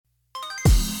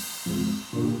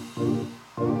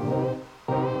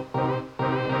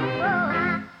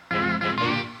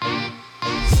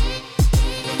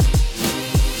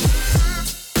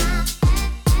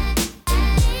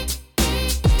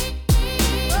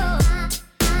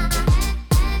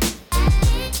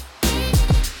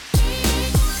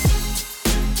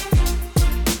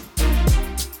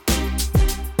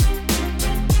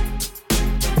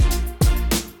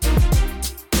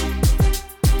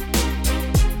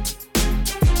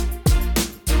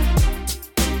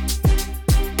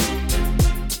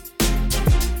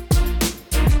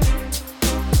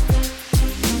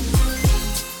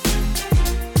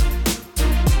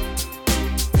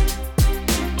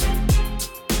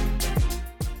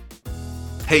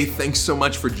Hey, thanks so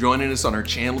much for joining us on our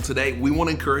channel today. We want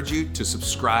to encourage you to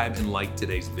subscribe and like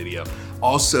today's video.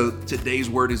 Also, today's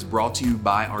word is brought to you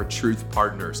by our Truth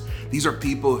Partners. These are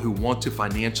people who want to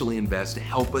financially invest to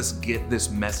help us get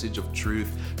this message of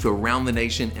truth to around the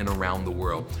nation and around the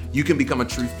world. You can become a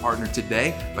Truth Partner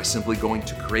today by simply going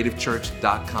to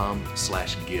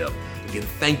creativechurch.com/give. Again,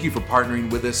 thank you for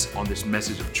partnering with us on this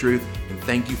message of truth, and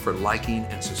thank you for liking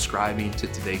and subscribing to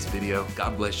today's video.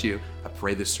 God bless you. I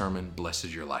pray this sermon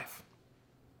blesses your life.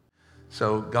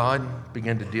 So God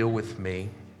began to deal with me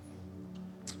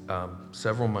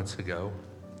several months ago,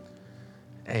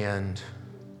 and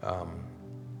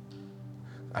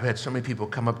I've had so many people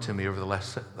come up to me over the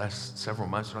last several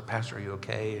months. Like, Pastor, are you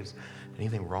okay? Is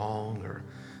anything wrong? Or,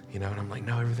 and I'm like,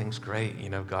 no, everything's great.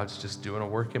 God's just doing a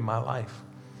work in my life.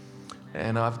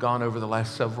 And I've gone over the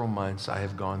last several months, I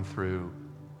have gone through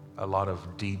a lot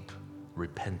of deep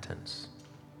repentance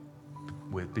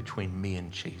between me and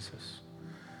Jesus.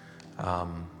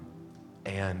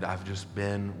 And I've just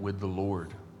been with the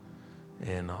Lord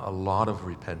in a lot of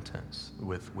repentance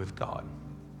with God.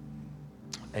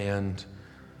 And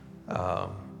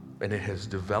it has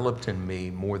developed in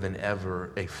me more than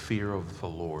ever a fear of the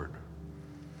Lord.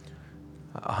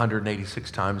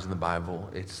 186 times in the Bible,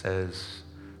 it says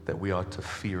that we ought to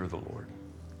fear the Lord.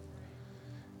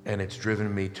 And it's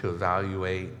driven me to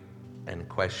evaluate and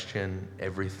question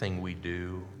everything we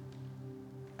do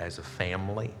as a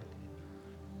family,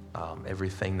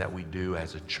 everything that we do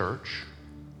as a church.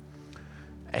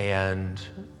 And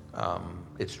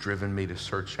it's driven me to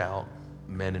search out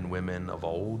men and women of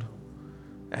old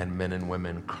and men and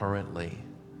women currently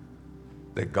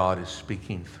that God is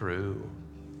speaking through,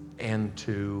 and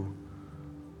to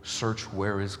search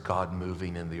where is God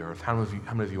moving in the earth. How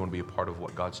many of you want to be a part of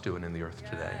what God's doing in the earth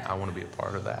today? I want to be a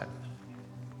part of that.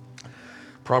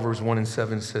 Proverbs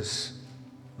 1:7 says,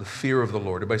 the fear of the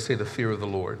Lord, everybody say the fear of the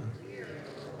Lord,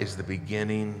 is the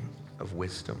beginning of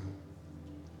wisdom.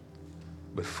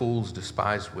 But fools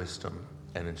despise wisdom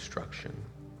and instruction.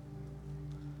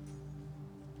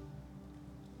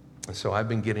 And so I've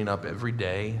been getting up every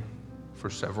day for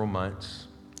several months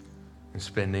and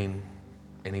spending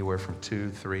anywhere from 2,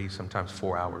 3, sometimes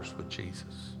 4 hours with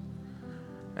Jesus.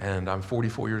 And I'm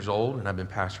 44 years old, and I've been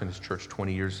pastoring this church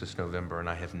 20 years this November, and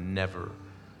I have never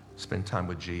spent time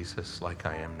with Jesus like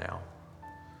I am now.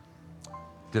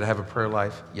 Did I have a prayer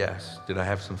life? Yes. Did I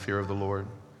have some fear of the Lord?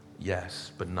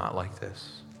 Yes, but not like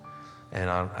this. And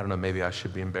I don't know, maybe I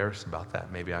should be embarrassed about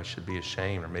that. Maybe I should be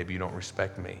ashamed, or maybe you don't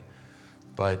respect me.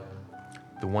 But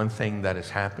the one thing that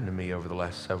has happened to me over the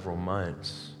last several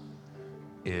months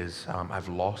is I've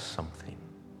lost something.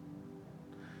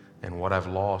 And what I've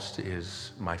lost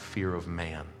is my fear of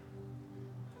man.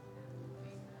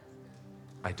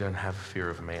 I don't have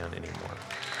fear of man anymore.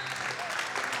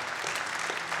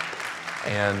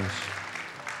 And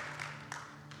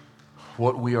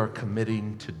what we are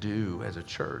committing to do as a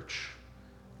church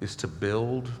is to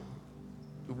build,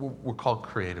 we're called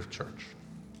Creative Church.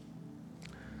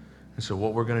 And so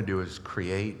what we're going to do is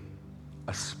create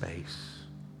a space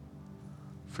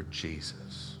for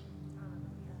Jesus.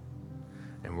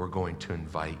 And we're going to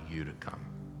invite you to come.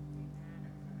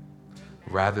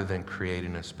 Rather than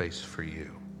creating a space for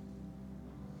you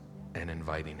and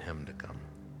inviting him to come.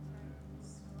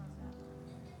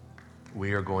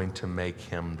 We are going to make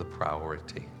him the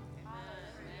priority.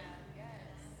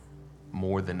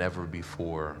 More than ever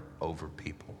before over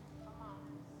people.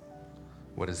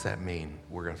 What does that mean?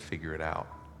 We're going to figure it out.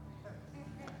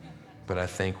 But I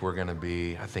think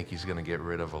he's going to get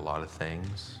rid of a lot of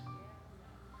things.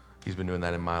 He's been doing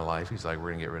that in my life. He's like, we're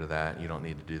going to get rid of that. You don't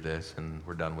need to do this. And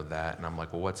we're done with that. And I'm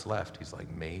like, well, what's left? He's like,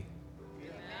 me.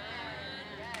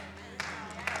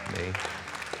 Me.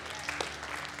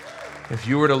 If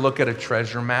you were to look at a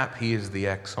treasure map, he is the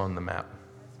X on the map.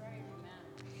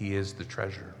 He is the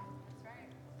treasure.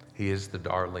 He is the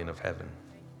darling of heaven.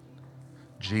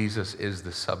 Jesus is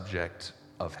the subject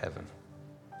of heaven.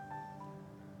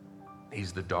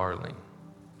 He's the darling.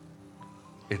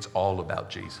 It's all about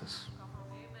Jesus.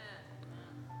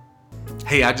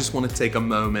 Hey, I just want to take a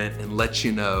moment and let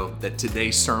you know that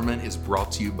today's sermon is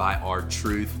brought to you by our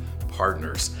Truth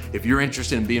Partners. If you're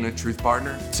interested in being a Truth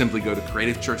Partner, simply go to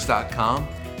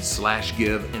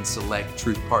creativechurch.com/give and select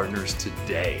Truth Partners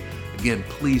today. Again,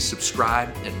 please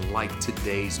subscribe and like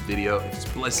today's video. If it's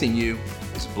blessing you,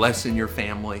 it's blessing your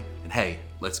family. And hey,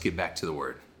 let's get back to the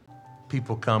word.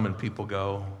 People come and people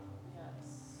go,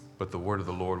 but the word of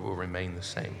the Lord will remain the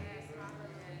same.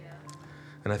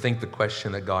 And I think the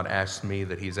question that God asked me,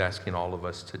 that he's asking all of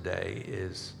us today,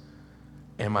 is,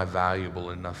 am I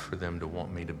valuable enough for them to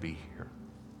want me to be here?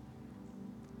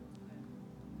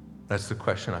 That's the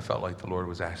question I felt like the Lord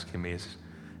was asking me is,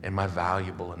 am I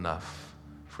valuable enough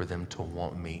for them to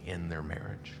want me in their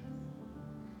marriage?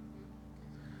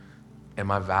 Am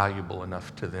I valuable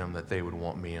enough to them that they would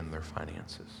want me in their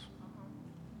finances?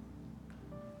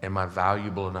 Am I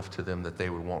valuable enough to them that they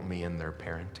would want me in their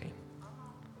parenting?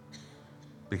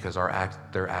 Because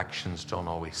their actions don't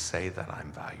always say that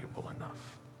I'm valuable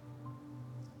enough.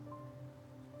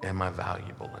 Am I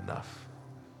valuable enough?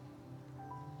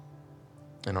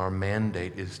 And our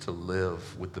mandate is to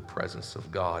live with the presence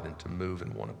of God and to move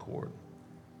in one accord.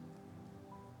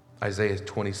 Isaiah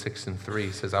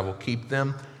 26:3 says, I will keep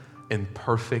them in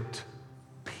perfect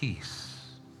peace.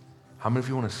 How many of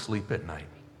you want to sleep at night?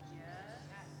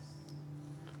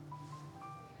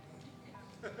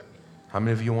 How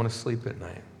many of you want to sleep at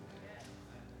night?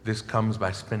 This comes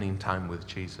by spending time with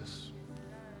Jesus,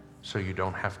 so you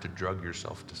don't have to drug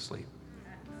yourself to sleep.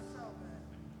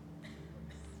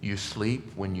 You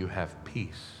sleep when you have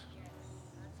peace.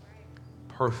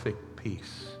 Perfect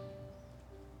peace.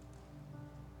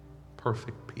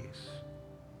 Perfect peace.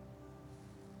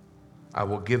 I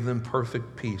will give them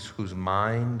perfect peace whose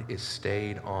mind is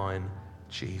stayed on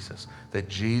Jesus. That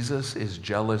Jesus is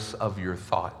jealous of your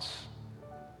thoughts.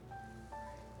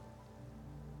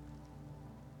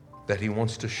 That he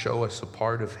wants to show us a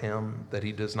part of him that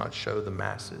he does not show the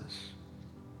masses.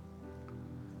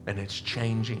 And it's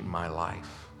changing my life.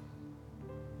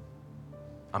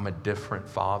 I'm a different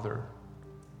father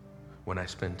when I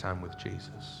spend time with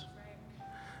Jesus.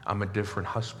 I'm a different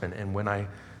husband. And when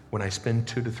I spend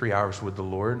 2 to 3 hours with the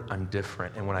Lord, I'm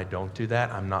different. And when I don't do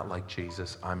that, I'm not like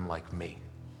Jesus, I'm like me.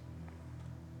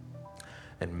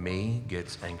 And me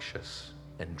gets anxious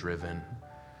and driven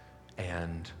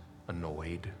and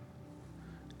annoyed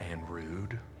and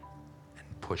rude and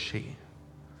pushy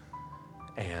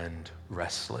and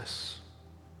restless.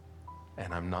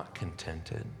 And I'm not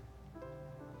contented.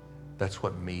 That's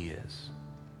what me is.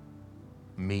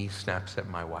 Me snaps at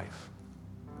my wife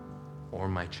or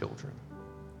my children.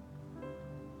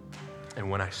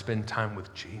 And when I spend time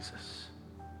with Jesus,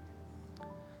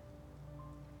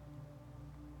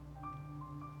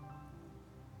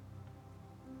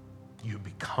 you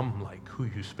become like who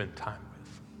you spend time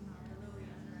with.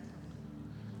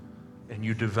 And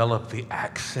you develop the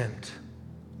accent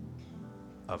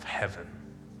of heaven.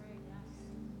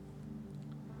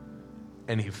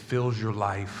 And he fills your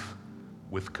life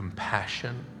with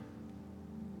compassion.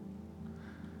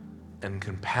 And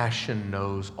compassion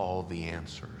knows all the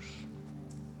answers.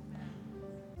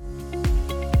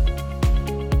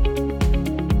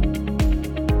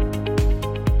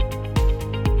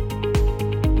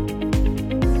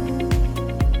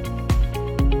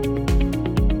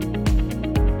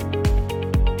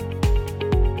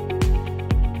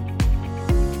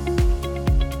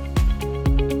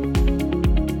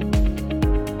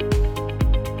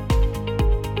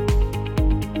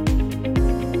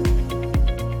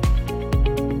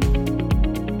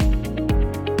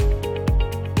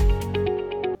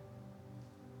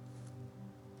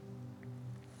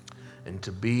 And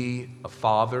to be a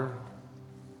father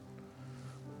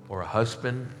or a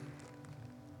husband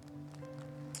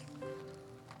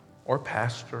or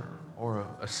pastor or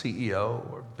a CEO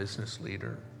or business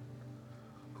leader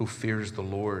who fears the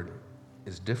Lord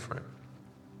is different.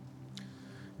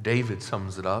 David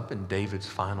sums it up in David's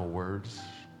final words.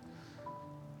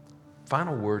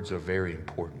 Final words are very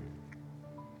important.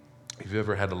 If you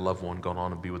ever had a loved one gone on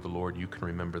to be with the Lord, you can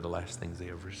remember the last things they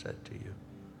ever said to you.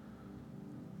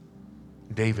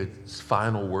 David's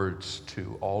final words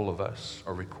to all of us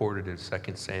are recorded in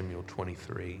 2 Samuel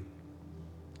 23,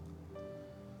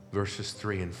 verses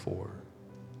 3 and 4.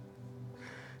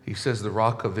 He says, the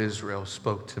Rock of Israel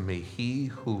spoke to me. He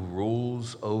who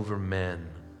rules over men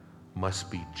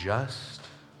must be just,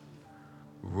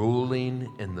 ruling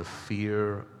in the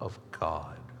fear of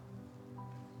God.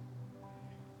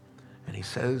 And he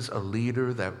says a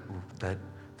leader that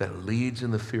leads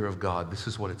in the fear of God, this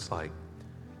is what it's like.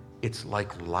 It's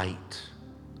like light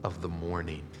of the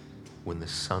morning when the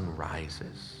sun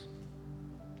rises.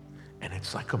 And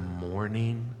it's like a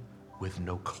morning with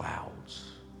no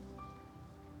clouds.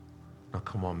 Now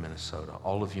come on, Minnesota.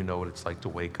 All of you know what it's like to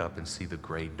wake up and see the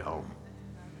gray dome.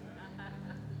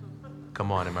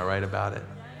 Come on, am I right about it?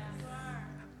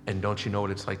 And don't you know what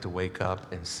it's like to wake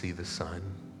up and see the sun?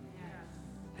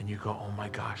 And you go, oh my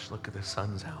gosh, look at the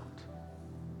sun's out.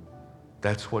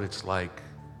 That's what it's like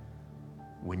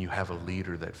when you have a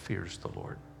leader that fears the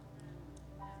Lord.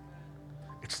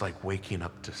 It's like waking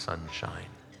up to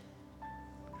sunshine.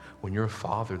 When you're a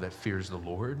father that fears the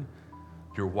Lord,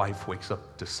 your wife wakes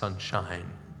up to sunshine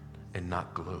and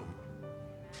not gloom.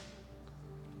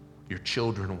 your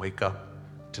children wake up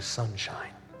to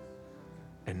sunshine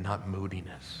and not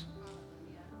moodiness.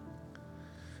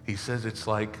 He says it's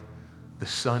like the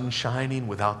sun shining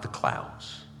without the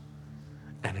clouds.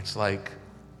 And it's like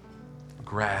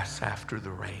grass after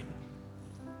the rain.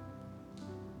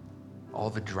 All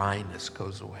the dryness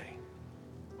goes away.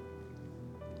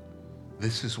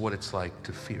 This is what it's like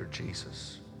to fear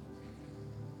Jesus.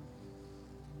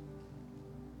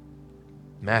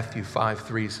 Matthew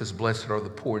 5:3 says, "Blessed are the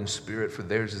poor in spirit, for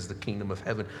theirs is the kingdom of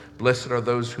heaven. Blessed are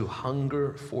those who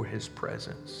hunger for his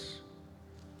presence."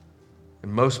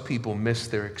 And most people miss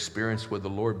their experience with the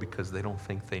Lord because they don't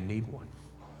think they need one.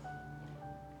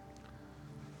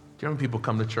 Do you know when people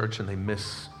come to church and they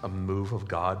miss a move of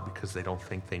God because they don't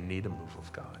think they need a move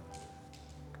of God?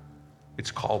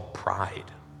 It's called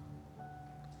pride.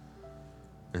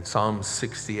 And Psalm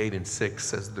 68:6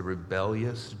 says, "The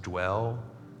rebellious dwell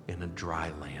in a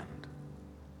dry land."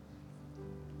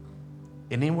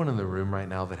 Anyone in the room right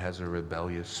now that has a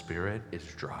rebellious spirit is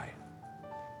dry.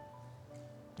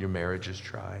 Your marriage is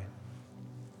dry.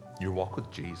 Your walk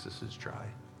with Jesus is dry.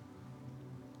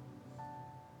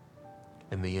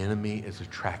 And the enemy is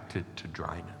attracted to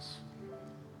dryness.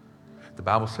 The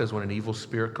Bible says when an evil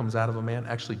spirit comes out of a man,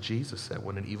 actually Jesus said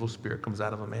when an evil spirit comes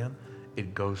out of a man,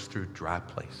 it goes through dry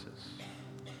places.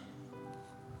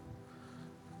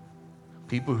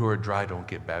 People who are dry don't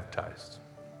get baptized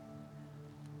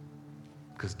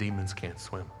because demons can't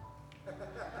swim.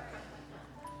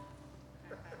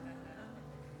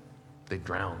 They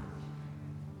drown.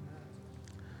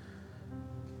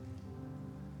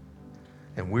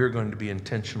 And we're going to be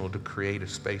intentional to create a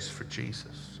space for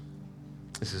Jesus.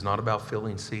 This is not about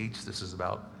filling seats. It's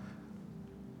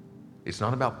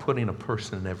not about putting a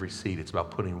person in every seat. It's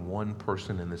about putting one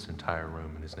person in this entire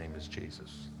room, and his name is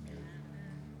Jesus.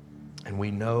 And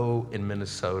we know in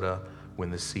Minnesota,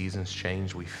 when the seasons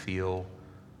change, we feel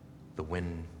the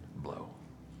wind blow.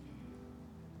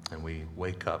 And we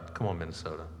wake up. Come on,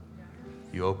 Minnesota.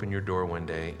 You open your door one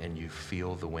day and you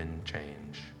feel the wind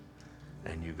change.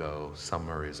 And you go,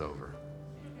 summer is over.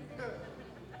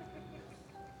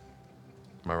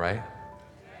 Am I right?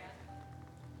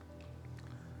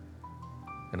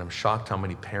 And I'm shocked how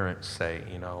many parents say,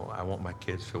 I want my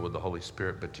kids filled with the Holy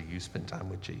Spirit, but do you spend time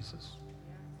with Jesus?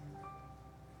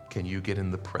 Can you get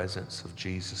in the presence of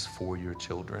Jesus for your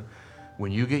children?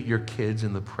 When you get your kids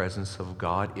in the presence of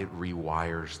God, it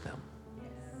rewires them.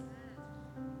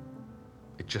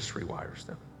 It just rewires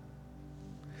them.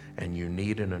 And you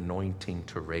need an anointing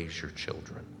to raise your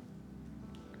children.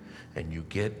 And you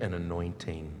get an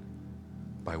anointing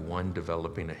by one,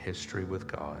 developing a history with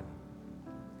God,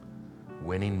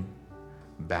 winning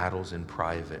battles in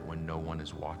private when no one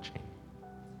is watching,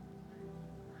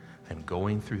 and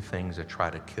going through things that try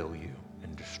to kill you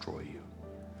and destroy you.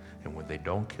 And when they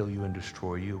don't kill you and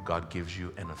destroy you, God gives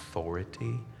you an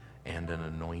authority and an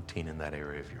anointing in that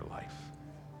area of your life.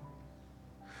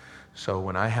 So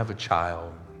when I have a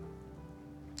child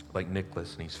like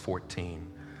Nicholas and he's 14,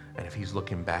 and if he's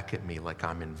looking back at me like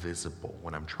I'm invisible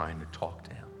when I'm trying to talk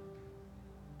to him,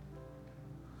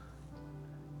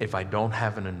 if I don't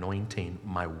have an anointing,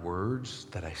 my words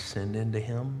that I send into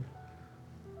him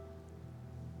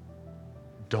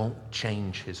don't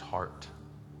change his heart,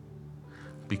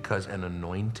 because an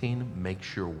anointing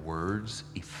makes your words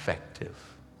effective.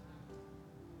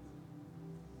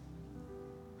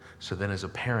 So then as a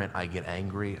parent, I get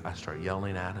angry, I start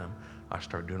yelling at him, I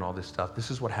start doing all this stuff. This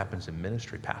is what happens in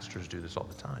ministry. Pastors do this all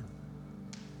the time.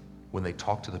 When they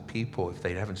talk to the people, if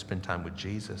they haven't spent time with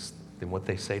Jesus, then what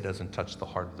they say doesn't touch the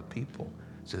heart of the people.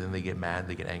 So then they get mad,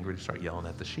 they get angry, they start yelling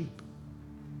at the sheep.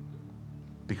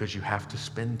 Because you have to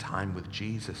spend time with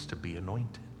Jesus to be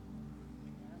anointed.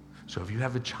 So if you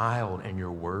have a child and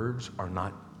your words are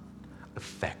not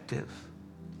effective,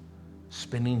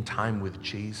 spending time with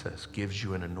Jesus gives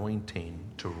you an anointing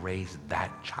to raise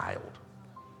that child.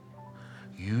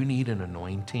 You need an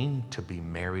anointing to be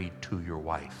married to your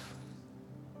wife.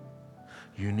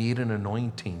 You need an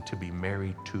anointing to be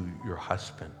married to your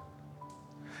husband.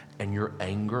 And your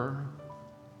anger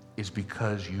is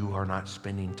because you are not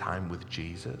spending time with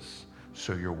Jesus,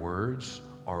 so your words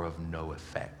are of no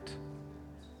effect.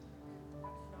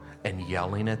 And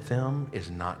yelling at them is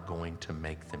not going to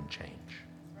make them change.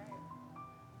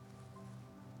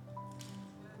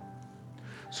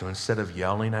 So instead of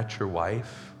yelling at your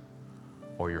wife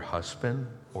or your husband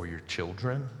or your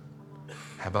children,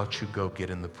 how about you go get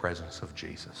in the presence of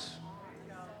Jesus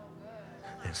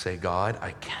and say, God,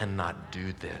 I cannot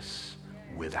do this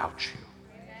without you.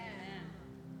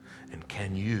 And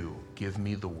can you give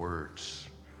me the words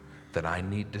that I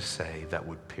need to say that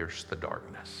would pierce the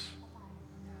darkness?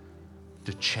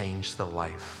 to change the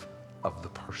life of the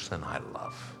person I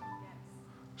love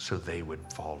so they would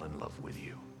fall in love with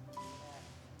you.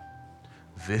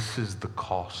 This is the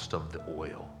cost of the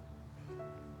oil,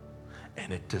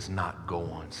 and it does not go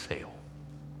on sale.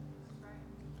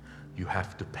 You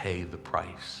have to pay the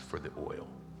price for the oil.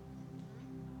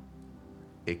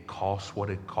 It costs what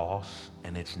it costs,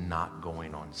 and it's not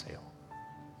going on sale.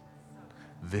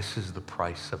 This is the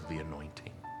price of the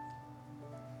anointing.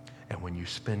 And when you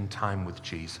spend time with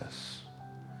Jesus,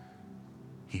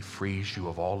 he frees you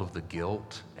of all of the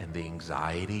guilt and the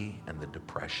anxiety and the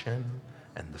depression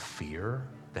and the fear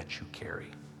that you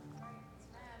carry.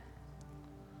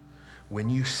 When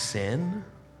you sin,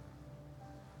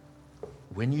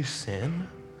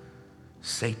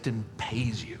 Satan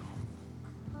pays you.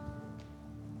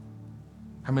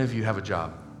 How many of you have a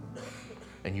job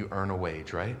and you earn a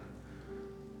wage, right?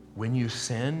 When you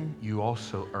sin, you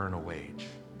also earn a wage.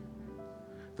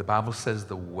 The Bible says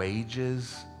the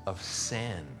wages of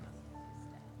sin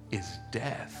is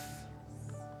death.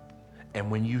 And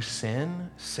when you sin,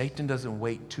 Satan doesn't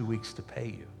wait 2 weeks to pay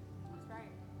you.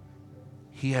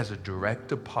 He has a direct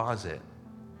deposit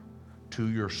to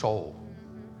your soul,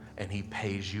 and he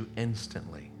pays you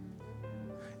instantly.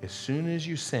 As soon as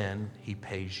you sin, he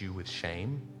pays you with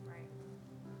shame,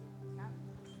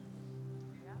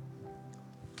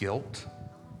 guilt,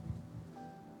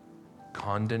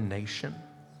 condemnation.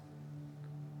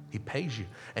 He pays you,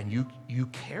 and you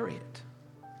carry it.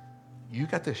 You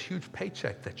got this huge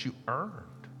paycheck that you earned.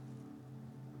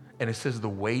 And it says the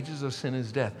wages of sin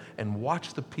is death. And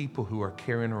watch the people who are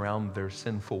carrying around their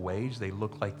sinful wage. They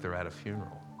look like they're at a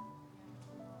funeral.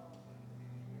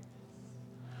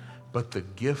 But the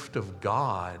gift of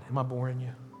God, am I boring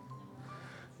you?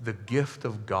 The gift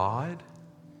of God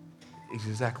is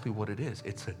exactly what it is.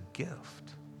 It's a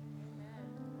gift.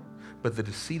 But the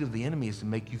deceit of the enemy is to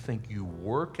make you think you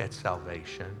work at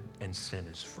salvation and sin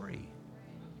is free.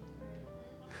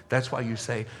 That's why you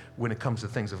say, when it comes to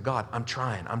things of God, I'm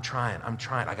trying.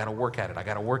 I got to work at it.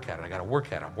 I'm working.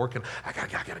 I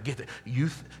got to get it.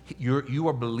 You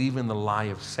are believing the lie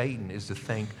of Satan is to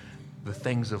think the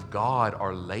things of God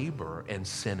are labor and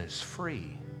sin is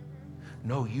free.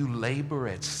 No, you labor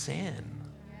at sin.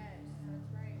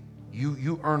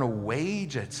 You earn a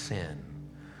wage at sin.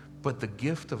 But the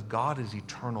gift of God is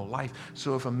eternal life.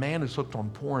 So if a man is hooked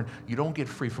on porn, you don't get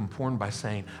free from porn by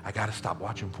saying, I got to stop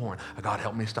watching porn. God,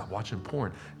 help me stop watching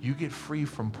porn. You get free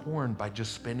from porn by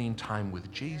just spending time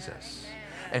with Jesus.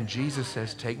 And Jesus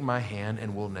says, take my hand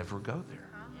and we'll never go there.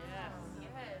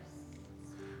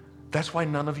 That's why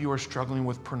none of you are struggling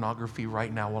with pornography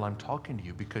right now while I'm talking to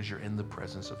you, because you're in the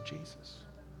presence of Jesus.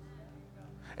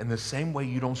 And the same way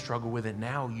you don't struggle with it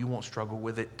now, you won't struggle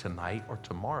with it tonight or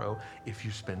tomorrow if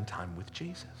you spend time with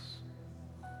Jesus.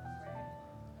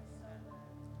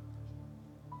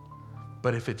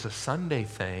 But if it's a Sunday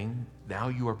thing, now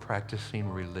you are practicing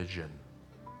religion.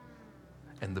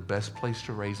 And the best place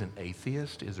to raise an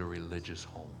atheist is a religious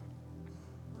home.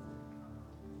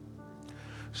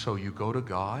 So you go to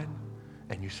God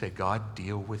and you say, God,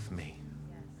 deal with me.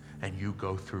 And you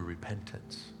go through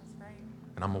repentance.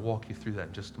 And I'm going to walk you through that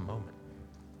in just a moment.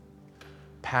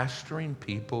 Pastoring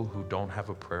people who don't have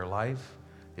a prayer life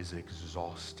is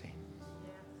exhausting.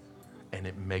 And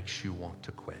it makes you want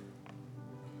to quit.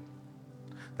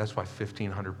 That's why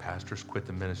 1,500 pastors quit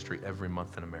the ministry every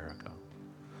month in America.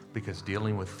 Because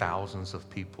dealing with thousands of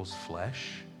people's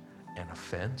flesh and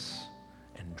offense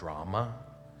and drama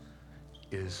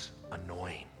is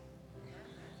annoying.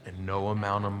 And no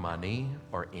amount of money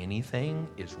or anything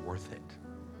is worth it.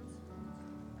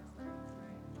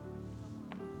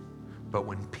 But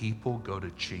when people go to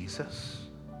Jesus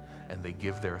and they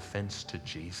give their offense to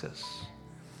Jesus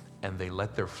and they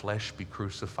let their flesh be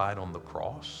crucified on the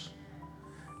cross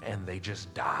and they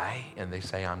just die and they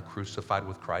say, I'm crucified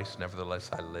with Christ, nevertheless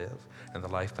I live. And the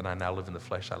life that I now live in the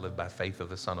flesh, I live by faith of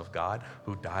the Son of God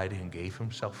who died and gave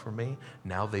himself for me.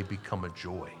 Now they become a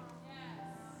joy.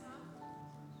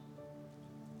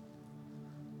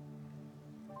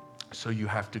 So you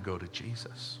have to go to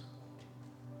Jesus.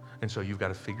 And so you've got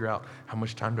to figure out, how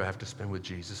much time do I have to spend with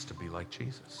Jesus to be like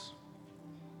Jesus?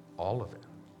 All of it.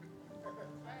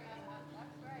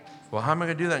 Well, how am I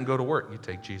going to do that and go to work? You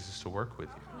take Jesus to work with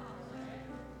you.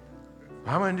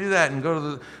 How am I going to do that and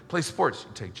go to play sports?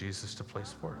 You take Jesus to play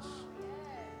sports.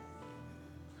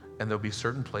 And there'll be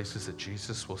certain places that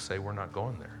Jesus will say, we're not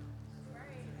going there.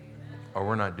 Or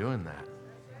we're not doing that.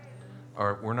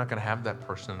 Or we're not going to have that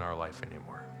person in our life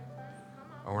anymore.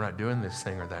 Or we're not doing this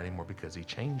thing or that anymore, because he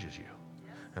changes you.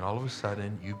 And all of a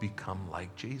sudden, you become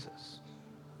like Jesus.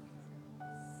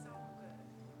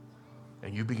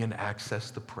 and you begin to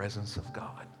access the presence of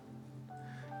God,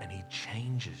 and he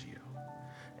changes you.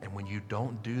 And when you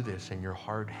don't do this and you're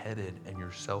hard-headed and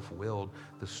you're self-willed,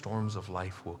 the storms of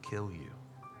life will kill you.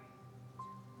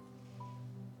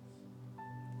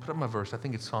 Put up my verse. I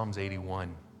think it's Psalms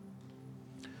 81.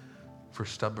 For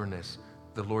stubbornness,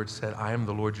 the Lord said, I am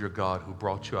the Lord your God who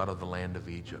brought you out of the land of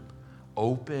Egypt.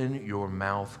 Open your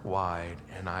mouth wide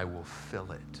and I will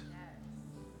fill it.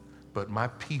 But my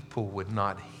people would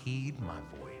not heed my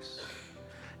voice,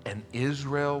 and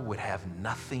Israel would have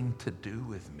nothing to do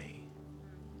with me.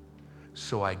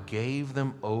 So I gave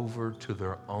them over to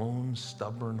their own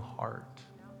stubborn heart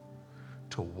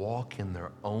to walk in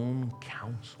their own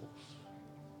counsels.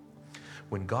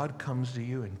 When God comes to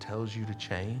you and tells you to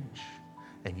change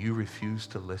and you refuse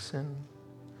to listen,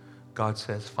 God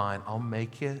says, fine, I'll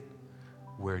make it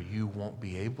where you won't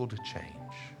be able to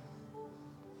change.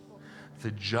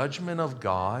 The judgment of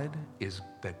God is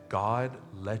that God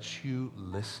lets you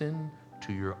listen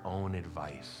to your own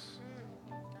advice.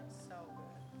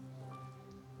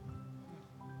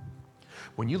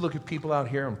 When you look at people out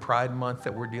here in Pride Month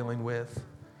that we're dealing with,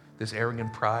 this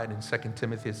arrogant pride, in 2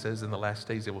 Timothy it says in the last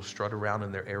days they will strut around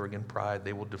in their arrogant pride.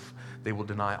 They will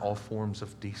deny all forms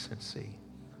of decency,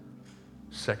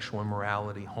 sexual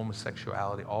immorality,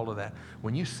 homosexuality, all of that.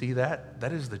 When you see that,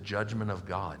 that is the judgment of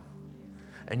God.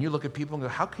 And you look at people and go,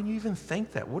 how can you even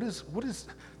think that? What is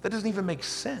that doesn't even make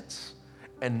sense.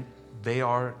 And they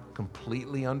are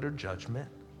completely under judgment.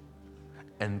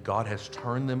 And God has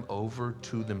turned them over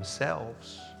to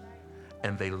themselves,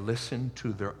 and they listen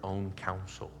to their own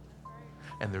counsel.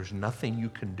 And there's nothing you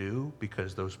can do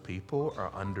because those people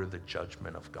are under the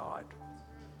judgment of God.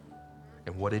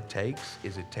 And what it takes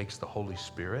is the Holy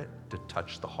Spirit to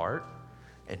touch the heart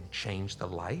and change the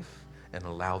life and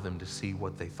allow them to see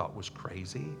what they thought was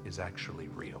crazy is actually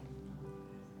real,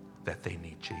 that they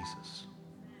need Jesus.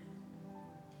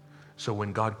 So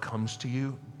when God comes to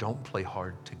you, don't play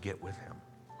hard to get with him.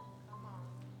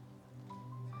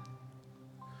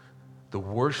 The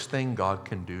worst thing God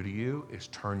can do to you is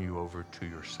turn you over to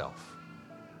yourself.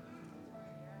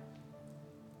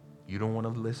 You don't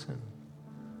want to listen.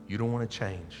 You don't want to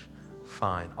change.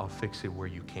 Fine, I'll fix it where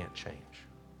you can't change.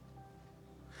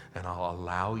 And I'll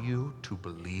allow you to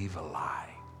believe a lie.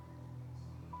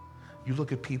 You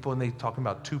look at people and they talking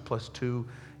about 2 + 2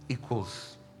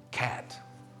 = cat.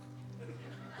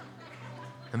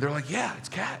 And they're like, yeah, it's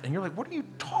cat. And you're like, what are you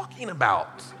talking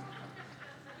about?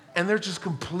 And they're just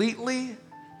completely,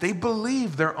 they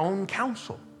believe their own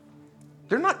counsel.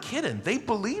 They're not kidding. They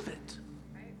believe it.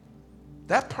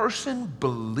 That person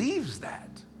believes that.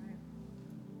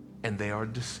 And they are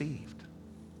deceived.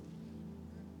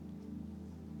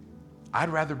 I'd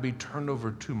rather be turned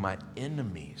over to my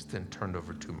enemies than turned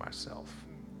over to myself.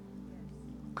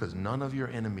 Because none of your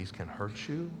enemies can hurt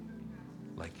you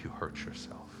like you hurt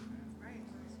yourself.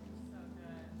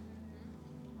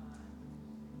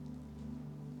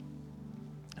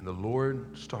 And the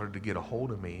Lord started to get a hold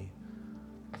of me.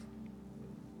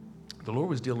 The Lord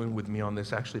was dealing with me on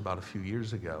this actually about a few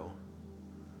years ago.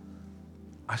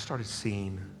 I started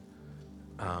seeing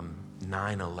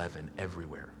 9/11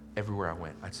 everywhere. Everywhere I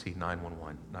went, I'd see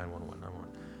 911, 911,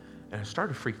 911. And it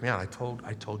started to freak me out.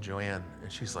 I told Joanne,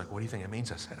 and she's like, what do you think it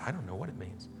means? I said, I don't know what it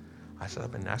means. I said,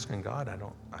 I've been asking God. I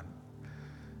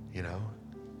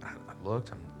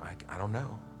looked, I don't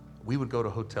know. We would go to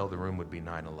a hotel, the room would be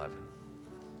 9/11.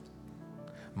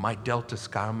 My Delta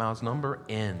SkyMiles number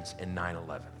ends in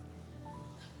 9/11.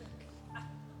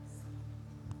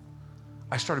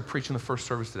 I started preaching the first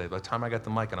service today. By the time I got the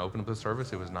mic and I opened up the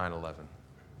service, it was 9/11.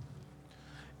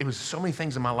 It was so many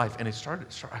things in my life, and I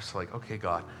was like, okay,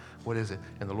 God, what is it?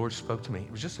 And the Lord spoke to me.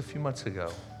 It was just a few months ago,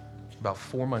 about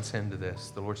 4 months into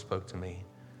this, the Lord spoke to me,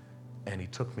 and he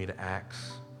took me to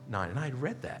Acts 9, and I had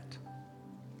read that.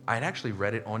 I had actually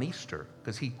read it on Easter,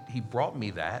 because he brought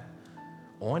me that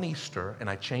on Easter, and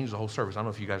I changed the whole service. I don't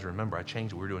know if you guys remember. I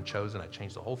changed it. We were doing Chosen. I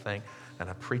changed the whole thing, and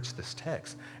I preached this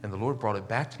text. And the Lord brought it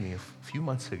back to me a few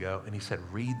months ago, and he said,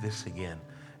 read this again.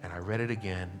 And I read it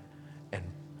again, and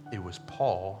it was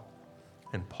Paul,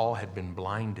 and Paul had been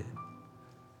blinded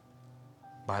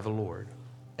by the Lord,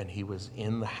 and he was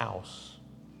in the house,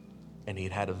 and he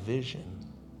had a vision,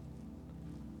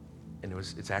 and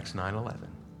it's Acts 9:11,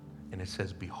 and it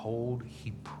says, behold,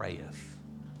 he prayeth.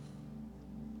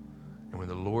 And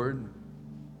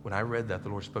when I read that, the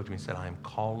Lord spoke to me and said, I am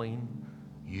calling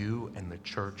you and the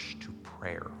church to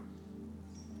prayer.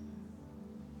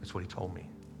 That's what he told me.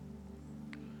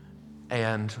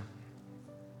 And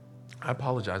I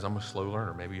apologize, I'm a slow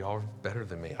learner. Maybe y'all are better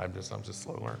than me. I'm just a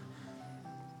slow learner.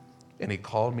 And he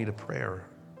called me to prayer.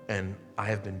 And I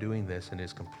have been doing this, and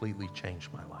it's completely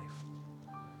changed my life.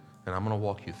 And I'm going to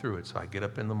walk you through it. So I get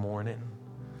up in the morning,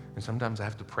 and sometimes I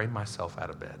have to pray myself out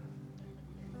of bed.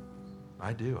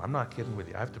 I do. I'm not kidding with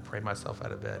you. I have to pray myself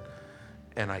out of bed.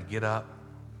 And I get up,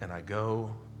 and I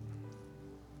go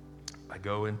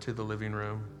into the living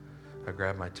room. I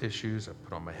grab my tissues. I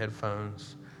put on my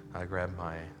headphones. I grab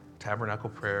my tabernacle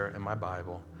prayer and my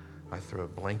Bible. I throw a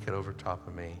blanket over top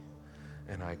of me,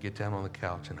 and I get down on the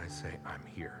couch, and I say, I'm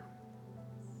here.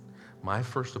 My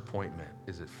first appointment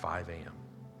is at 5 a.m.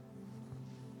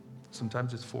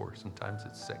 Sometimes it's 4, sometimes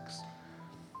it's 6.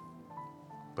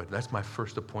 But that's my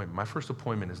first appointment. My first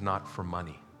appointment is not for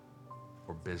money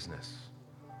or business.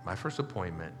 My first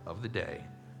appointment of the day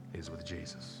is with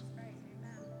Jesus.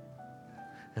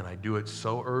 And I do it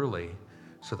so early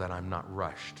so that I'm not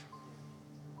rushed.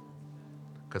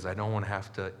 Because I don't want to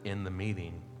have to end the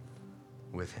meeting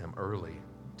with him early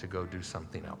to go do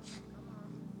something else.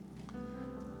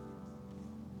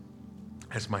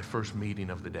 That's my first meeting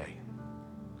of the day.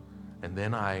 And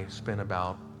then I spend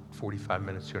about 45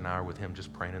 minutes to an hour with him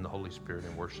just praying in the Holy Spirit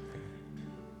and worshiping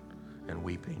and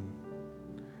weeping.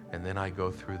 And then I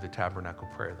go through the tabernacle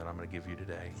prayer that I'm going to give you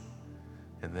today.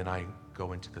 And then I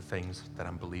go into the things that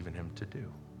I'm believing him to do.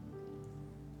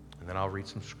 And then I'll read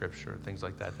some scripture, things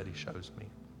like that he shows me.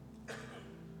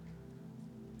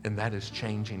 And that is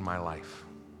changing my life.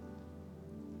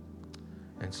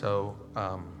 And so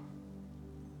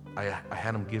I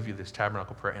had him give you this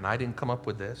tabernacle prayer, and I didn't come up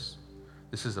with this.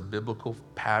 This is a biblical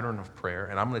pattern of prayer,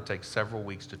 and I'm going to take several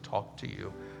weeks to talk to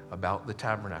you about the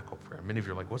tabernacle prayer. Many of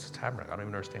you are like, what's the tabernacle? I don't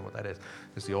even understand what that is.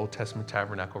 It's the Old Testament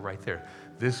tabernacle right there.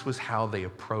 This was how they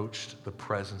approached the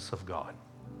presence of God.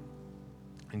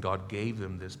 And God gave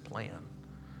them this plan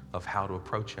of how to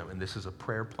approach him, and this is a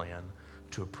prayer plan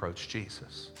to approach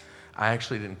Jesus. I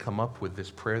actually didn't come up with this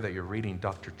prayer that you're reading.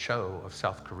 Dr. Cho of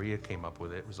South Korea came up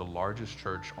with it. It was the largest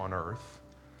church on earth.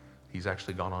 He's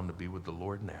actually gone on to be with the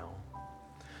Lord now.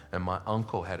 And my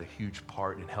uncle had a huge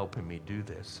part in helping me do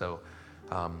this. So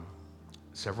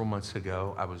several months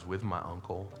ago, I was with my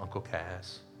uncle, Uncle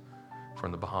Cass,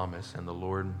 from the Bahamas, and the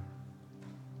Lord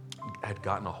had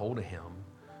gotten a hold of him,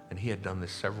 and he had done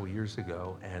this several years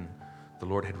ago, and the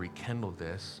Lord had rekindled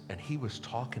this, and he was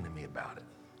talking to me about it.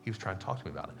 He was trying to talk to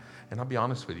me about it. And I'll be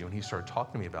honest with you, when he started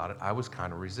talking to me about it, I was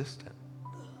kind of resistant.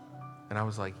 And I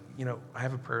was like, I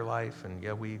have a prayer life, and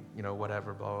yeah, we,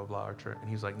 whatever, blah, blah, blah. Our church. And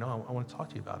he's like, no, I want to talk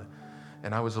to you about it.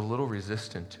 And I was a little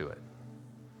resistant to it.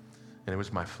 And it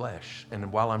was my flesh.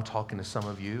 And while I'm talking to some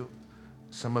of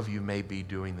you may be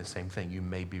doing the same thing. You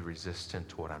may be resistant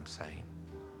to what I'm saying.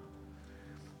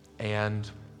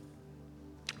 But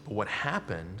what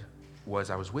happened was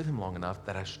I was with him long enough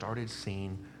that I started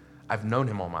seeing, I've known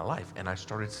him all my life, and I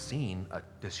started seeing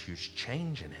this huge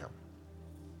change in him.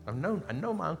 I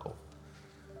know my uncle.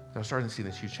 And I started to see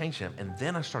this huge change in him, and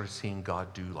then I started seeing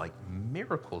God do like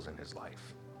miracles in his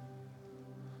life.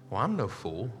 Well, I'm no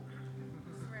fool.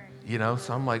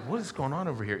 So I'm like, what is going on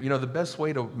over here? The best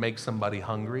way to make somebody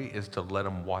hungry is to let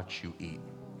them watch you eat.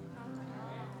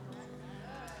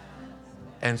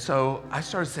 And so I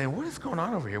started saying, what is going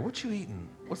on over here? What you eating?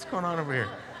 What's going on over here?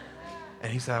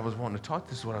 And he said, I was wanting to talk,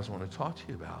 this is what I was wanting to talk to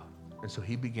you about. And so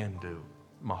he began to,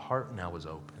 my heart now was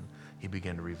open. He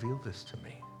began to reveal this to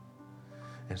me.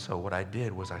 And so what I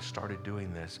did was I started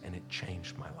doing this, and it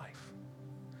changed my life.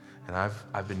 And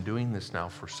I've been doing this now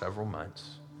for several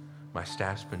months. My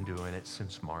staff's been doing it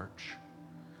since March,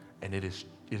 and it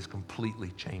is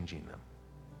completely changing them.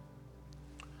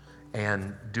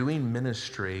 And doing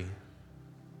ministry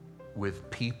with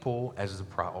people as the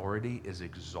priority is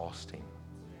exhausting.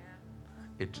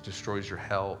 It destroys your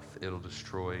health. It'll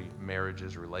destroy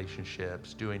marriages,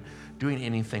 relationships. Doing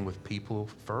anything with people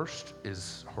first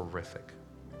is horrific.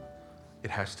 It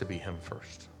has to be him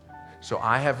first. So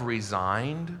I have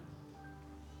resigned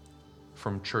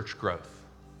from church growth.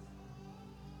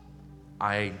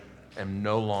 I am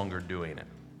no longer doing it.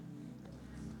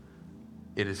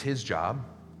 It is his job.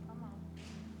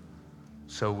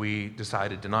 So we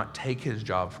decided to not take his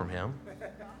job from him.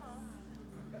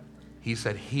 He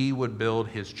said he would build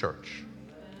his church.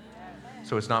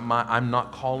 So it's not I'm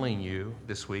not calling you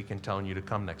this week and telling you to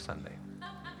come next Sunday.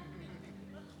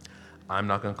 I'm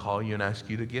not going to call you and ask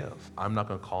you to give. I'm not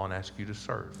going to call and ask you to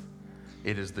serve.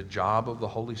 It is the job of the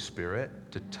Holy Spirit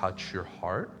to touch your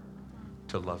heart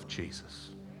to love Jesus.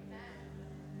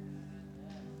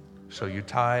 So you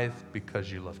tithe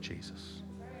because you love Jesus.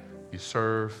 You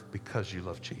serve because you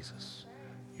love Jesus.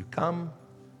 You come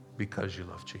because you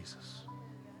love Jesus.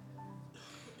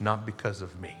 Not because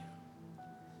of me.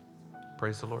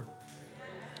 Praise the Lord.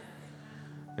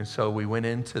 And so we went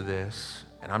into this,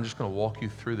 And I'm just going to walk you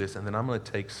through this, and then I'm going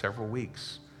to take several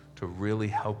weeks to really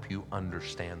help you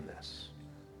understand this.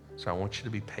 So I want you to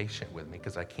be patient with me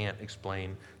because I can't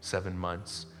explain 7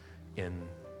 months in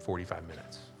 45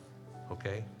 minutes,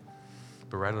 okay?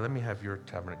 But Ryder, let me have your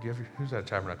tabernacle. Who's that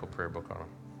tabernacle prayer book on them?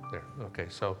 There, okay,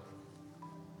 so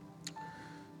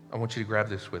I want you to grab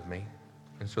this with me.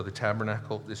 And so the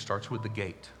tabernacle, it starts with the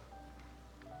gate,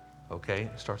 okay?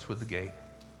 It starts with the gate.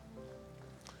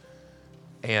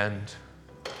 And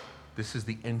this is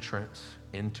the entrance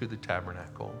into the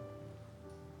tabernacle.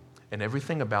 And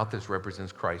everything about this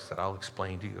represents Christ that I'll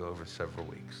explain to you over several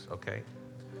weeks, okay?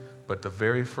 But the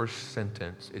very first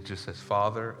sentence, it just says,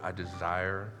 Father, I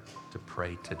desire to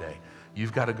pray today.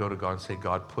 You've got to go to God and say,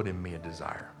 God, put in me a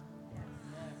desire.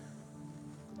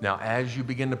 Now, as you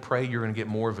begin to pray, you're going to get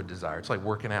more of a desire. It's like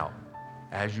working out.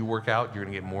 As you work out, you're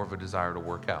going to get more of a desire to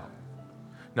work out.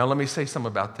 Now, let me say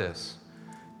something about this.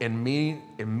 In me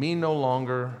no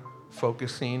longer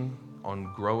focusing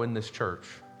on growing this church,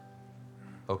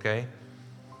 okay,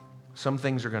 some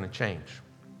things are going to change.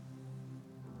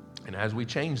 And as we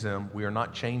change them, we are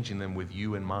not changing them with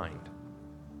you in mind.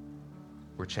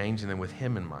 We're changing them with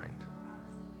Him in mind.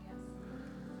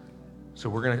 So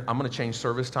I'm going to change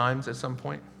service times at some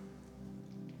point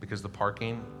because the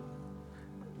parking,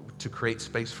 to create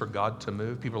space for God to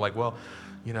move. People are like, well,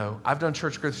 you know, I've done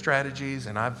church growth strategies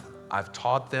and I've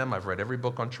taught them. I've read every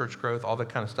book on church growth, all that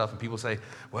kind of stuff. And people say,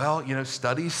 well, you know,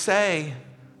 studies say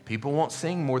people won't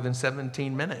sing more than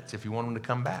 17 minutes if you want them to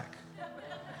come back.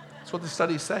 That's what the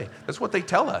studies say. That's what they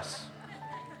tell us.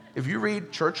 If you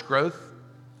read church growth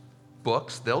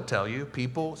books, they'll tell you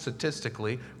people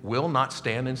statistically will not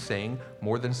stand and sing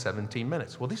more than 17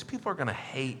 minutes. Well, these people are going to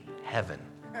hate heaven.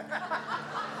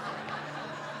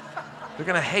 They're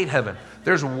going to hate heaven.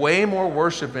 There's way more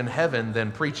worship in heaven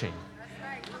than preaching.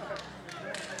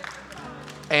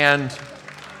 And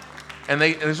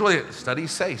there's what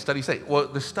studies say. Well,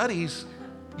 the studies,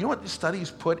 you know what the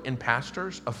studies put in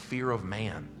pastors? A fear of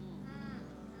man.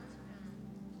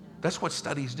 That's what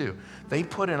studies do. They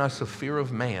put in us a fear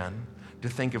of man to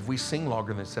think if we sing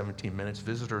longer than 17 minutes,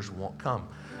 visitors won't come.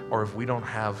 Or if we don't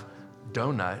have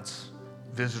donuts,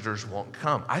 visitors won't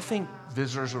come. I think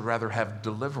visitors would rather have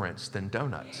deliverance than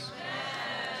donuts.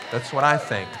 That's what I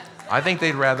think. I think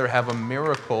they'd rather have a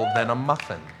miracle than a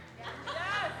muffin.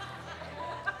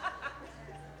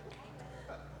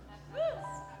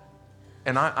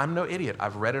 And I'm no idiot.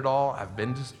 I've read it all.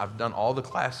 I've done all the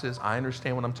classes. I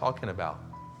understand what I'm talking about.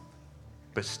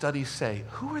 But studies say,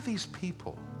 who are these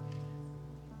people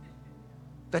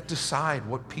that decide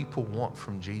what people want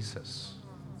from Jesus?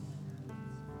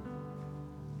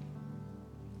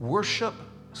 Worship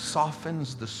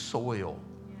softens the soil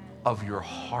of your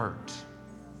heart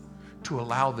to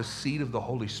allow the seed of the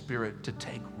Holy Spirit to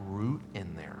take root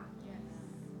in there.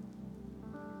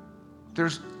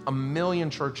 There's a million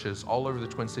churches all over the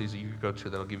Twin Cities that you could go to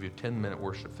that'll give you 10-minute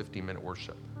worship, 15-minute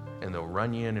worship, and they'll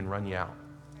run you in and run you out.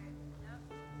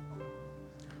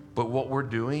 But what we're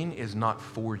doing is not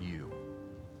for you.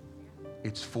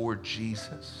 It's for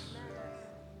Jesus.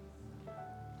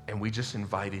 And we just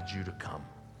invited you to come.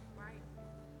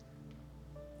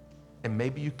 And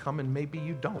maybe you come and maybe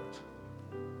you don't.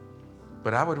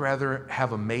 But I would rather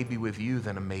have a maybe with you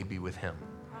than a maybe with Him.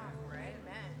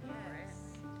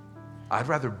 I'd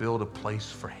rather build a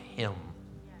place for Him.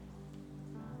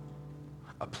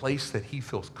 A place that He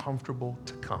feels comfortable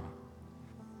to come.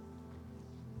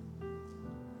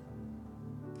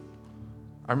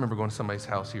 I remember going to somebody's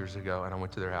house years ago, and I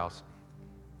went to their house.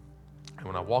 And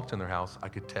when I walked in their house, I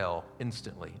could tell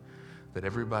instantly that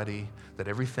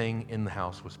everything in the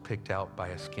house was picked out by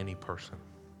a skinny person.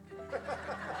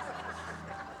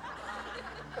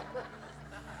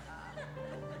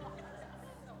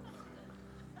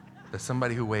 That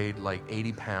somebody who weighed like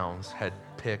 80 pounds had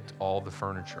picked all the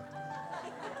furniture.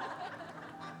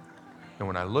 And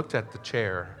when I looked at the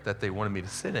chair that they wanted me to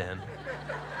sit in,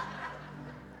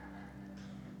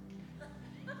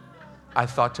 I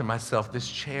thought to myself, this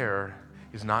chair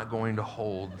is not going to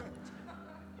hold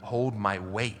my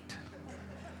weight.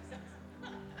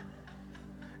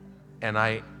 And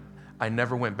I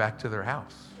never went back to their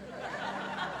house.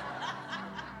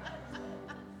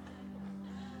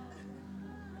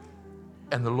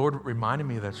 And the Lord reminded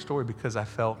me of that story because I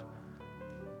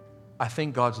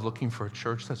think God's looking for a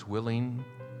church that's willing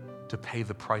to pay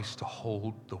the price to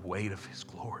hold the weight of His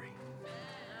glory.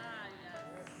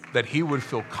 That He would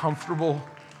feel comfortable.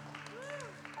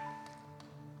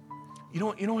 You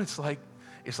know what it's like?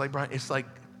 It's like, Brian, it's like,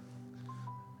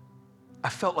 I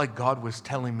felt like God was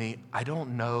telling me, I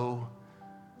don't know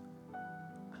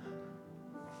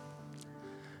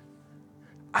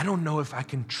I don't know if I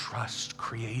can trust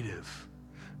creative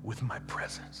with my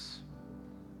presence.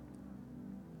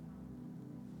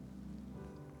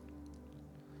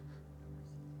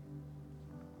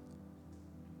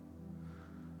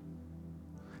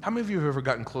 How many of you have ever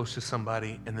gotten close to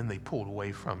somebody and then they pulled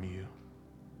away from you?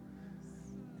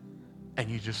 And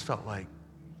you just felt like,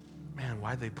 man,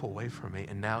 why'd they pull away from me?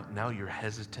 And now you're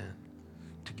hesitant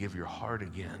to give your heart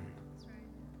again.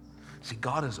 See,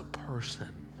 God is a person.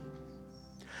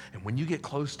 And when you get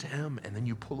close to him and then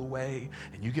you pull away,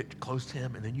 and you get close to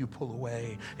him and then you pull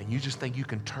away, and you just think you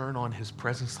can turn on his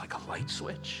presence like a light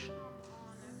switch,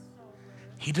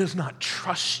 he does not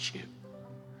trust you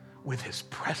with his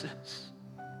presence.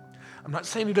 I'm not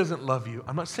saying he doesn't love you.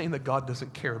 I'm not saying that God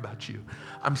doesn't care about you.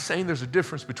 I'm saying there's a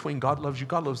difference between God loves you.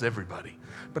 God loves everybody.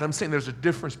 But I'm saying there's a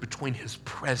difference between his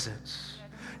presence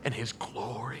and his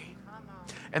glory.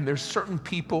 And there's certain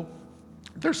people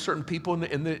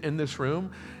in this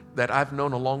room that I've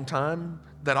known a long time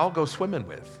that I'll go swimming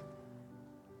with.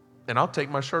 And I'll take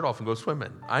my shirt off and go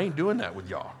swimming. I ain't doing that with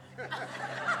y'all.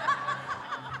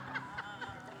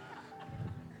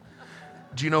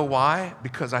 Do you know why?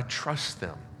 Because I trust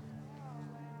them.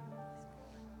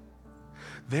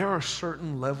 There are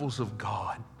certain levels of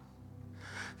God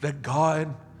that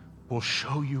God will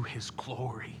show you his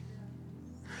glory,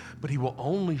 but he will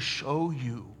only show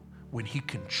you when he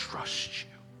can trust you.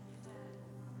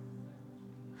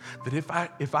 That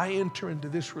if I enter into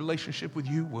this relationship with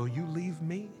you, will you leave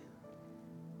me?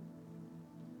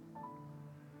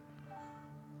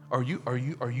 Are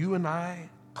you and I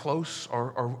close,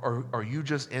 or are you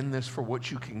just in this for what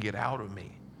you can get out of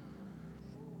me?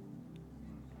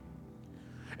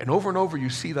 And over you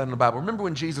see that in the Bible. Remember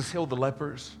when Jesus healed the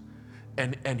lepers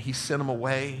and he sent them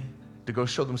away to go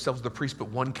show themselves to the priest, but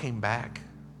one came back?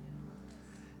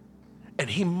 And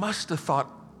he must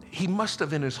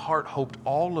have in his heart hoped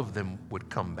all of them would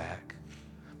come back,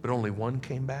 but only one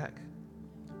came back.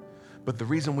 But the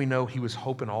reason we know he was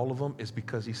hoping all of them is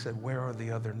because he said, where are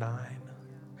the other 9?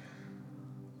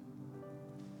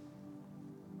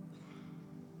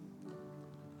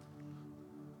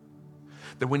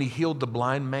 That when he healed the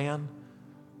blind man,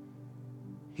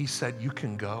 he said, you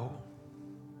can go.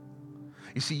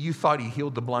 You see, you thought he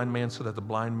healed the blind man so that the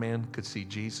blind man could see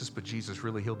Jesus, but Jesus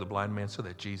really healed the blind man so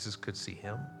that Jesus could see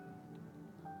him.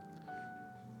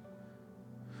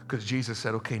 Because Jesus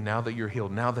said, okay, now that you're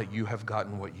healed, now that you have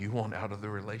gotten what you want out of the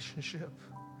relationship,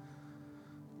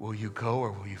 will you go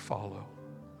or will you follow?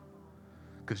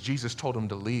 Because Jesus told him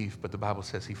to leave, but the Bible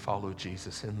says he followed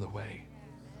Jesus in the way.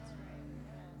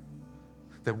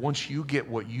 That once you get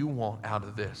what you want out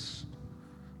of this,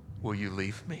 will you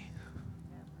leave me?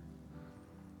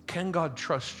 Can God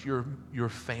trust your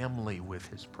family with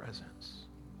his presence?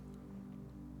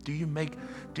 Do you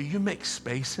make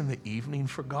space in the evening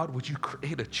for God? Would you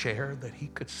create a chair that he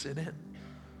could sit in?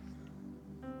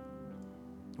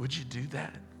 Would you do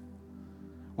that?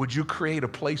 Would you create a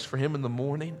place for him in the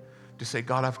morning to say,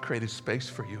 God, I've created space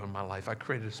for you in my life. I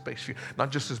created a space for you.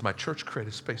 Not just as my church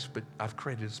created space, but I've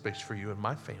created a space for you in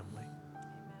my family,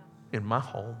 in my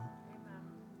home.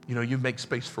 You know, you make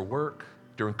space for work.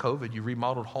 During COVID, you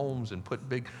remodeled homes and put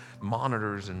big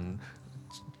monitors and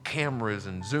cameras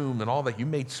and Zoom and all that. You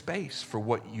made space for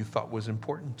what you thought was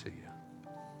important to you.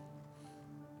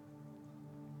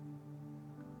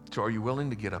 So are you willing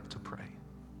to get up to pray?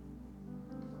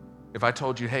 If I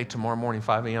told you, hey, tomorrow morning,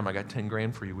 5 a.m., I got 10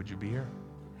 grand for you, would you be here?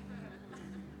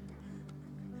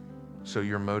 So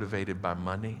you're motivated by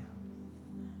money?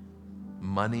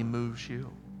 Money moves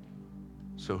you?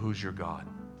 So who's your God?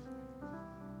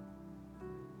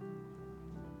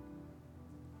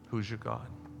 Who's your God?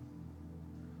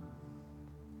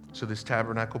 So this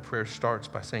tabernacle prayer starts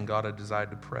by saying, God, I desire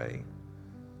to pray.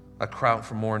 I cry out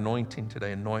for more anointing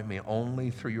today. Anoint me. Only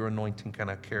through your anointing can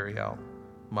I carry out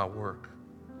my work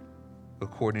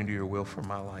according to your will for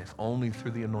my life. Only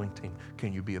through the anointing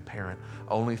can you be a parent.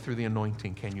 Only through the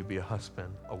anointing can you be a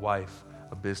husband, a wife,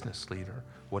 a business leader,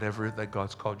 whatever that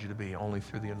God's called you to be. Only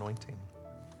through the anointing.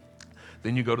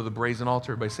 Then you go to the brazen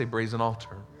altar. Everybody say brazen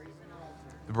altar.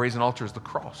 The brazen altar is the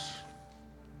cross.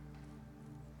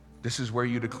 This is where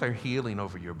you declare healing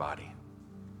over your body.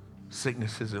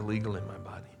 Sickness is illegal in my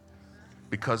body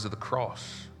because of the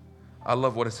cross. I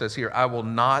love what it says here. I will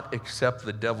not accept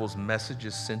the devil's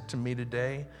messages sent to me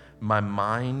today. My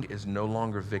mind is no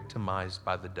longer victimized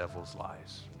by the devil's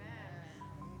lies.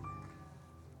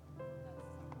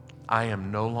 I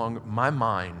am no longer, my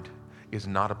mind is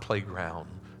not a playground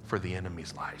for the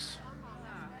enemy's lies.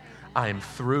 I am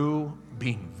through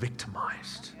being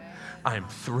victimized. I am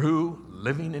through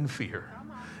living in fear.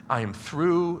 I am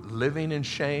through living in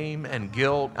shame and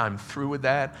guilt. I'm through with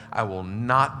that. I will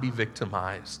not be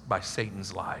victimized by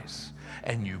Satan's lies.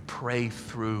 And you pray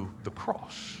through the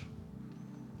cross.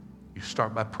 You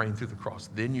start by praying through the cross.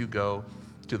 Then you go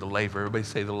to the laver. Everybody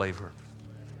say the laver.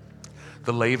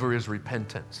 The laver is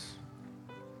repentance.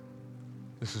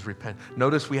 This is repent.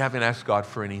 Notice we haven't asked God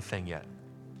for anything yet.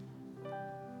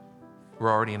 We're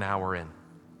already an hour in,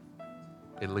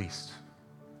 at least.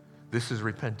 This is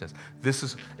repentance. This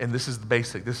is the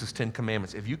basic. This is 10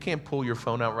 Commandments. If you can't pull your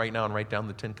phone out right now and write down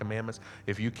the 10 Commandments,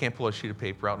 if you can't pull a sheet of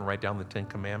paper out and write down the 10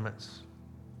 Commandments,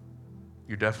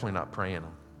 you're definitely not praying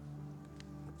them.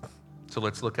 So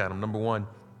let's look at them. Number one,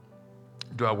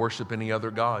 do I worship any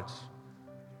other gods?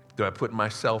 Do I put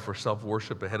myself or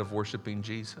self-worship ahead of worshiping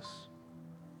Jesus?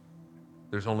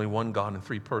 There's only one God in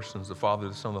three persons, the Father,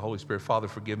 the Son, and the Holy Spirit. Father,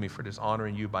 forgive me for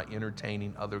dishonoring you by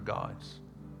entertaining other gods.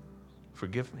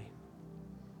 Forgive me.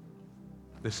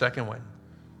 The second one,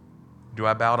 do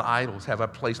I bow to idols? Have I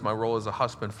placed my role as a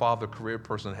husband, father, career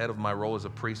person ahead of my role as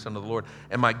a priest unto the Lord?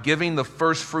 Am I giving the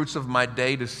first fruits of my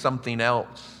day to something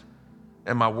else?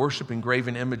 Am I worshiping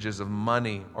graven images of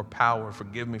money or power?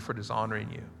 Forgive me for dishonoring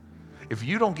you. If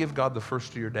you don't give God the first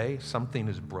of your day, something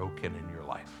is broken in your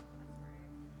life.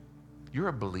 You're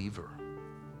a believer.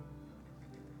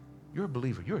 You're a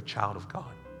believer. You're a child of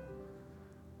God.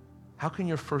 How can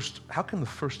the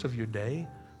first of your day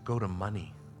go to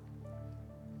money?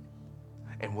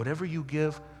 And whatever you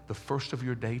give the first of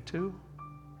your day to,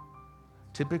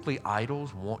 typically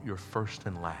idols want your first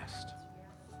and last.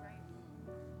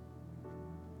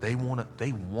 They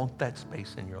want that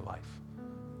space in your life.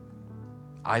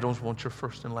 Idols want your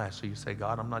first and last. So you say,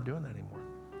 God, I'm not doing that anymore.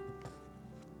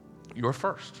 You're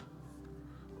first.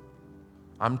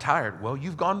 I'm tired. Well,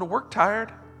 you've gone to work tired.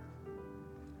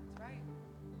 That's right.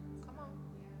 Come on.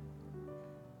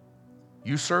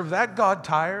 You serve that God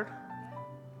tired.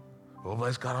 Well,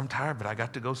 bless God, I'm tired, but I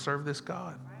got to go serve this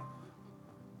God.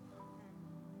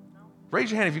 Raise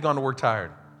your hand if you've gone to work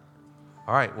tired.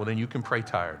 All right, well, then you can pray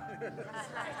tired.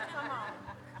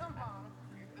 Come on.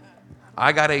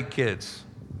 I got 8 kids.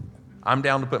 I'm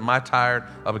down to put my tired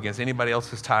up against anybody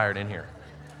else's tired in here.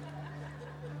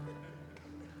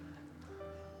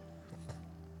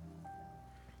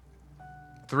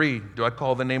 Three, do I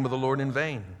call the name of the Lord in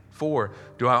vain? 4,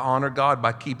 do I honor God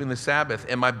by keeping the Sabbath?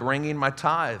 Am I bringing my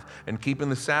tithe and keeping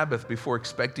the Sabbath before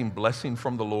expecting blessing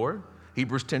from the Lord?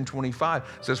 Hebrews 10:25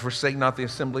 says, forsake not the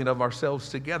assembling of ourselves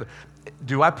together.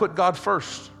 Do I put God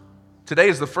first? Today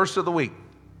is the first of the week.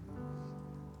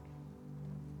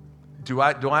 Do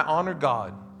I honor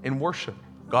God in worship?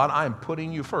 God, I am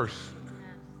putting you first.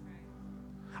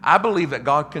 I believe that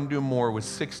God can do more with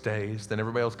 6 days than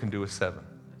everybody else can do with 7.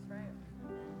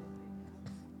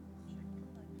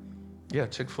 Yeah,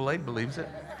 Chick-fil-A believes it.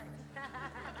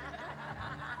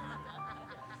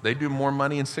 They do more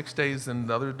money in 6 days than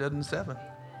the other did in 7.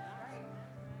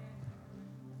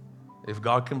 If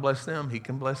God can bless them, he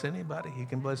can bless anybody. He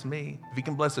can bless me. If he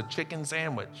can bless a chicken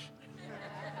sandwich,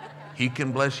 he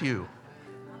can bless you.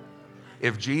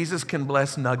 If Jesus can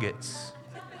bless nuggets,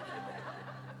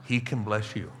 he can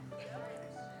bless you.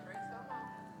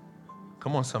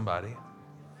 Come on, somebody.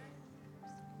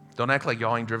 Don't act like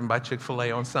y'all ain't driven by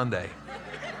Chick-fil-A on Sunday.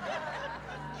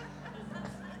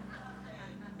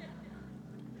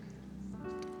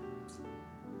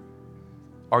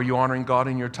 Are you honoring God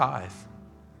in your tithe?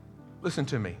 Listen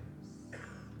to me.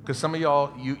 Because some of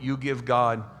y'all, you give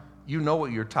God, you know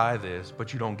what your tithe is,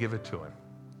 but you don't give it to him.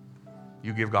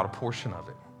 You give God a portion of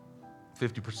it,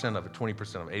 50% of it,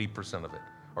 20% of it, 80% of it,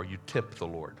 or you tip the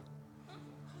Lord.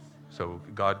 So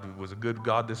God was a good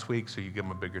God this week, so you give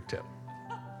him a bigger tip.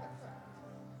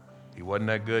 He wasn't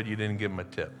that good, you didn't give him a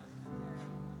tip.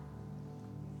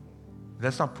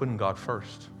 That's not putting God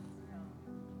first.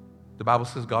 The Bible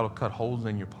says God will cut holes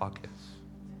in your pockets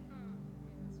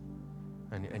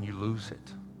and you lose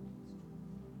it.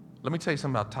 Let me tell you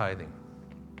something about tithing.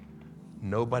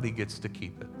 Nobody gets to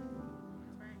keep it.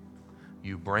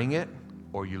 You bring it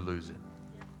or you lose it.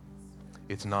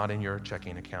 It's not in your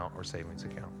checking account or savings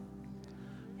account.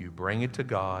 You bring it to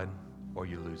God or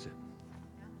you lose it.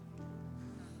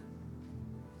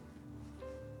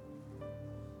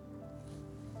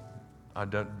 I've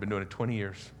been doing it 20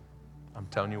 years. I'm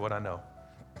telling you what I know.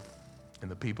 And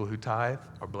the people who tithe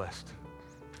are blessed.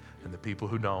 And the people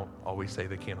who don't always say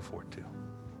they can't afford to.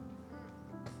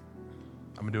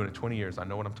 I've been doing it 20 years. I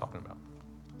know what I'm talking about.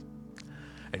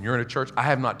 And you're in a church. I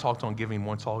have not talked on giving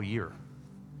once all year.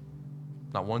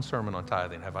 Not one sermon on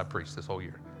tithing have I preached this whole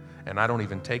year. And I don't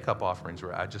even take up offerings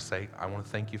where I just say, I want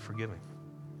to thank you for giving.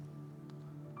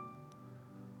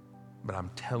 But I'm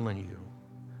telling you,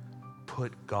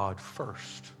 put God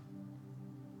first.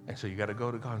 And so you got to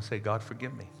go to God and say, God,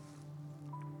 forgive me.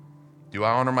 Do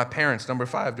I honor my parents? Number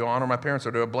 5, do I honor my parents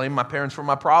or do I blame my parents for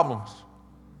my problems?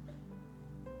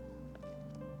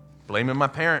 Blaming my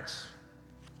parents.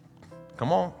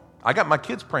 Come on. I got my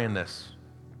kids praying this.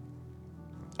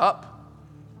 Up.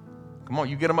 Come on,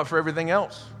 you get them up for everything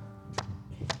else.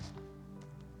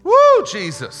 Woo,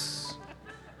 Jesus.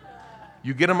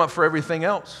 You get them up for everything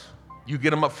else. You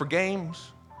get them up for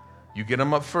games. You get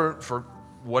them up for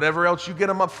whatever else you get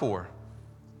them up for.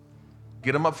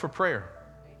 Get them up for prayer.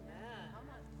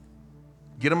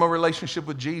 Get them a relationship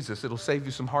with Jesus. It'll save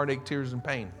you some heartache, tears, and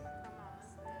pain.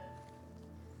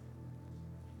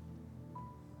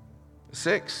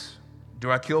 6,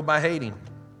 do I kill by hating?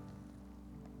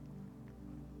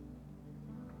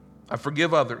 I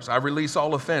forgive others. I release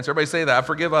all offense. Everybody say that. I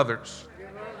forgive others.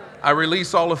 I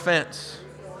release all offense.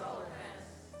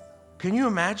 Can you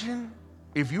imagine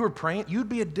if you were praying? You would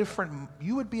be a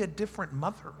different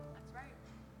mother.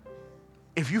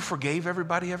 If you forgave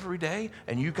everybody every day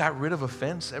and you got rid of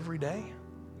offense every day,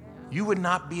 you would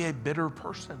not be a bitter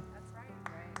person.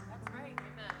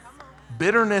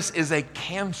 Bitterness is a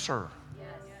cancer.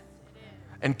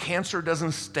 And cancer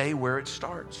doesn't stay where it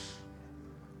starts.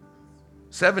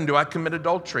 7, do I commit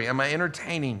adultery? Am I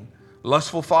entertaining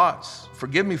lustful thoughts?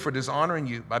 Forgive me for dishonoring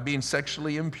you by being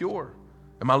sexually impure.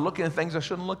 Am I looking at things I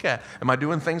shouldn't look at? Am I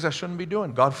doing things I shouldn't be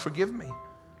doing? God, forgive me.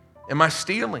 Am I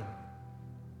stealing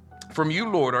from you,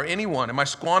 Lord, or anyone? Am I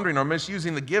squandering or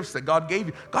misusing the gifts that God gave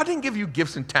you? God didn't give you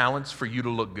gifts and talents for you to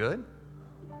look good.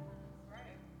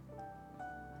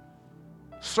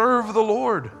 Serve the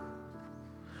Lord.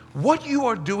 What you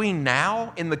are doing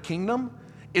now in the kingdom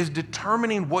is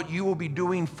determining what you will be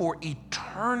doing for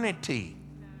eternity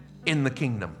in the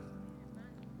kingdom.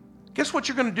 Guess what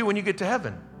you're going to do when you get to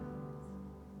heaven?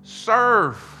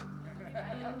 Serve.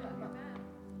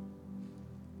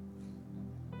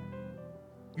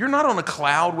 You're not on a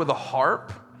cloud with a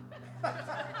harp.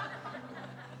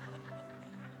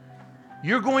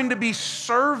 You're going to be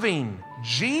serving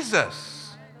Jesus.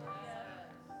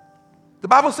 The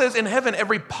Bible says in heaven,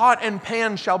 every pot and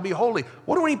pan shall be holy.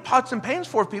 What do we need pots and pans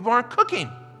for if people aren't cooking?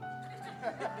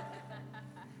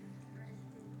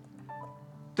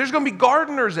 There's going to be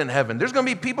gardeners in heaven. There's going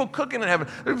to be people cooking in heaven.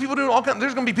 There's people doing all kinds.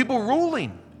 There's going to be people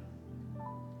ruling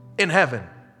in heaven.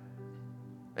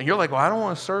 And you're like, well, I don't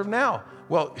want to serve now.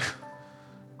 Well,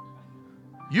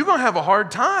 you're going to have a hard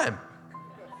time.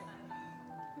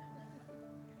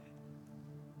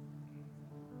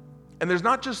 And there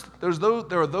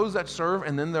are those that serve,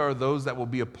 and then there are those that will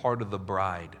be a part of the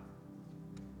bride.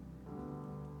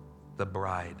 The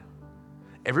bride.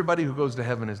 Everybody who goes to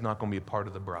heaven is not going to be a part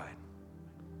of the bride.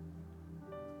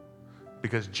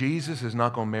 Because Jesus is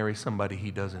not going to marry somebody he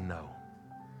doesn't know.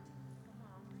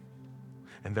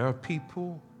 And there are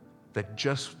people that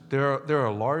there are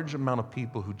a large amount of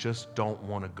people who just don't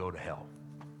want to go to hell.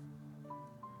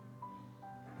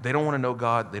 They don't want to know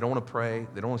God. They don't want to pray.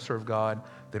 They don't want to serve God.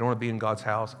 They don't want to be in God's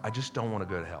house. I just don't want to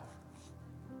go to hell.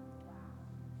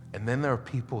 And then there are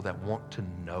people that want to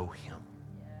know him.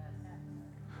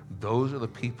 Those are the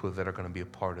people that are going to be a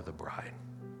part of the bride.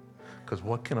 Because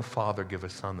what can a father give a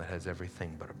son that has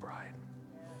everything but a bride?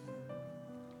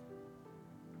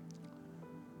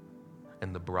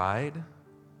 And the bride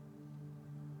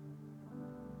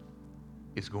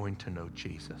is going to know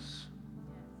Jesus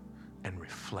and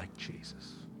reflect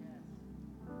Jesus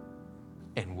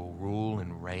and will rule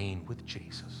and reign with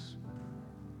Jesus.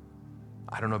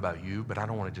 I don't know about you, but I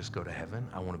don't want to just go to heaven.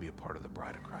 I want to be a part of the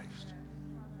bride of Christ.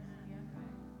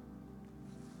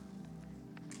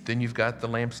 Then you've got the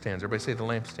lampstands. Everybody say the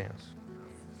lampstands.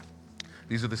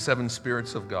 These are the 7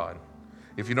 spirits of God.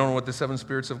 If you don't know what the 7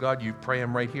 spirits of God, you pray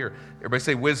them right here. Everybody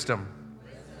say wisdom,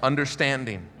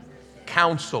 understanding,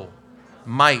 counsel,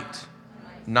 might,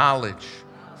 knowledge,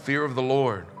 fear of the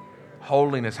Lord,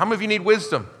 holiness. How many of you need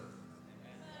wisdom?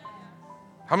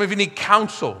 How many of you need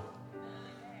counsel?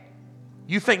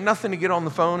 You think nothing to get on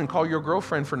the phone and call your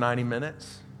girlfriend for 90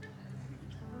 minutes.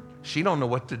 She don't know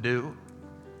what to do.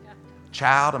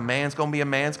 Child, a man's going to be a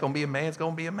man's going to be a man's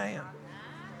going to be a man.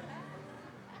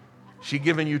 She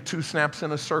giving you 2 snaps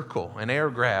in a circle, an air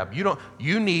grab.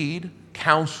 You need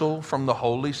counsel from the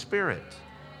Holy Spirit.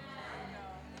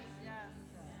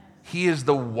 He is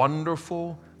the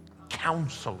wonderful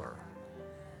counselor.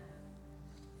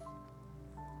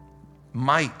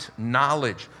 Might,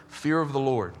 knowledge, fear of the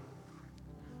Lord.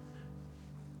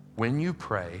 When you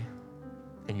pray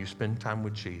and you spend time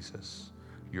with Jesus,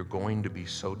 you're going to be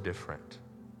so different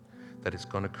that it's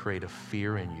going to create a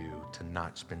fear in you to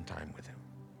not spend time with him.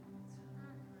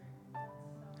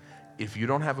 if you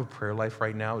don't have a prayer life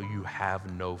right now, you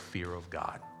have no fear of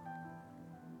God.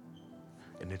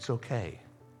 And it's okay.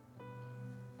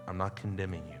 I'm not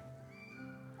condemning you.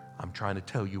 I'm trying to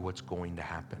tell you what's going to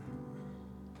happen.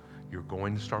 You're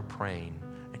going to start praying,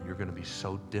 and you're going to be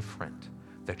so different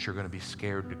that you're going to be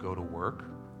scared to go to work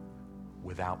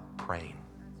without praying.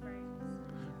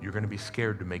 You're going to be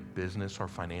scared to make business or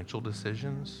financial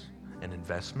decisions and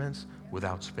investments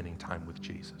without spending time with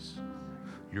Jesus.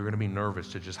 You're going to be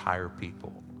nervous to just hire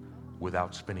people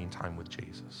without spending time with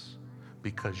Jesus,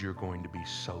 because you're going to be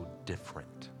so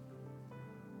different.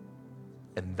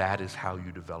 And that is how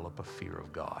you develop a fear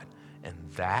of God. And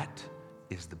that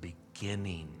is the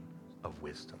beginning of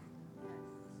wisdom.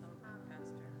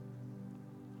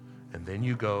 And then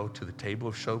you go to the table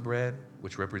of showbread,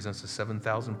 which represents the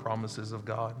 7,000 promises of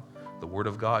God, the Word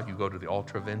of God. You go to the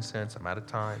altar of incense. I'm out of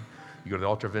time. You go to the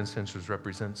altar of incense, which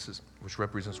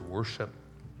represents worship.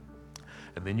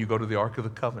 And then you go to the Ark of the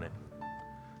Covenant.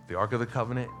 The Ark of the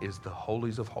Covenant is the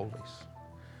holies of holies.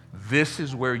 This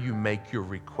is where you make your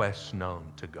requests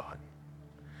known to God.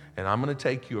 And I'm going to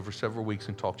take you over several weeks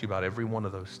and talk to you about every one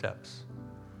of those steps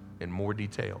in more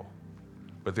detail.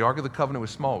 But the Ark of the Covenant was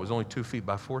small. It was only 2 feet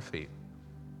by 4 feet.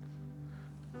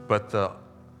 But the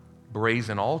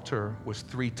brazen altar was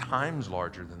 3 times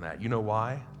larger than that. You know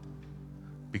why?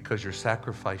 Because your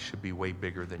sacrifice should be way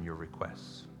bigger than your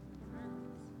requests.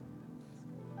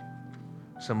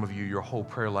 Some of you, your whole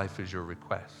prayer life is your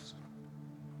requests.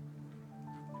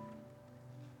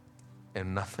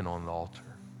 And nothing on the altar.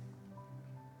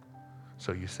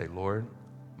 So you say, Lord,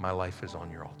 my life is on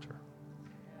your altar.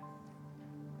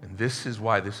 And this is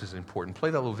why this is important. Play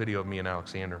that little video of me and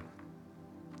Alexander.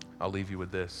 I'll leave you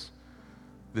with this.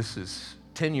 This is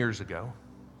 10 years ago.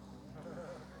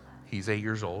 He's 8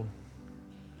 years old.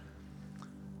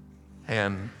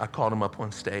 And I called him up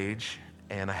on stage,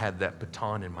 and I had that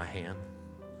baton in my hand.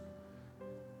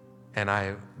 And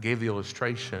I gave the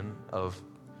illustration of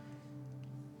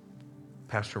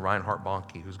Pastor Reinhard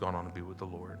Bonnke, who's gone on to be with the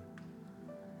Lord.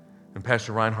 And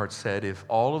Pastor Reinhard said, if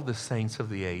all of the saints of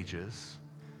the ages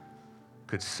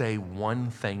could say one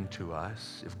thing to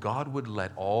us, if God would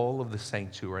let all of the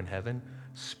saints who are in heaven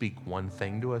speak one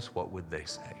thing to us, what would they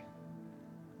say?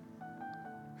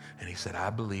 And he said, I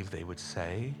believe they would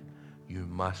say, you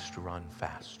must run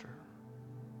faster.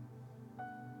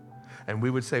 And we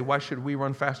would say, why should we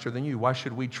run faster than you? Why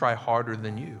should we try harder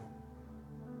than you?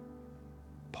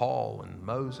 Paul and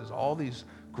Moses, all these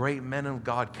great men of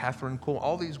God, Catherine Cole,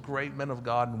 all these great men of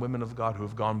God and women of God who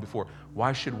have gone before.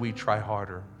 Why should we try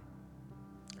harder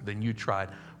than you tried?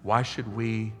 Why should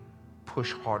we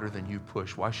push harder than you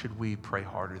push? Why should we pray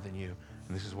harder than you?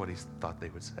 And this is what he thought they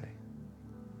would say.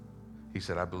 He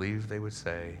said, I believe they would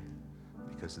say,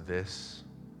 because this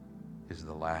is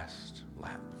the last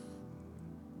lap.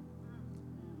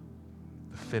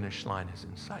 The finish line is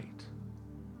in sight.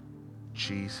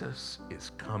 Jesus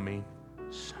is coming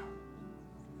soon.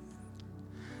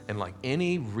 And like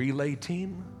any relay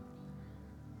team,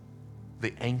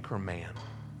 the anchor man,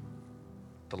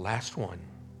 the last one,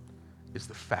 is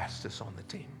the fastest on the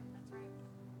team.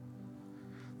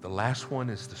 The last one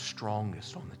is the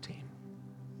strongest on the team,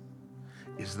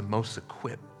 is the most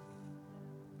equipped.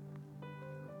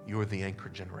 You're the anchor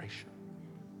generation.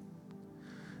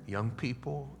 Young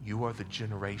people, you are the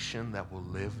generation that will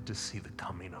live to see the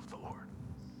coming of the Lord.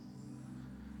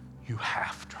 You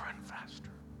have to run faster.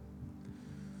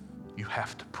 You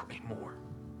have to pray more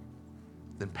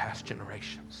than past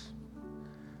generations.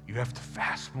 You have to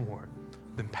fast more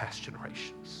than past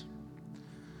generations.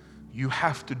 You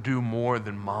have to do more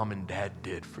than mom and dad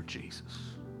did for Jesus,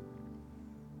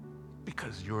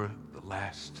 because you're the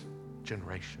last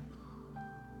generation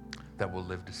that will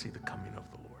live to see the coming of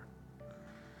the Lord.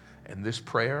 And this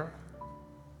prayer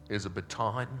is a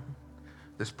baton.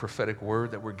 This prophetic word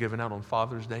that we're giving out on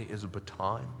Father's Day is a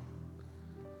baton.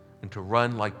 And to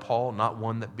run like Paul, not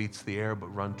one that beats the air, but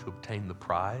run to obtain the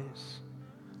prize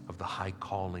of the high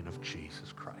calling of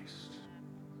Jesus Christ.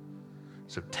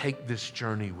 So take this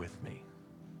journey with me.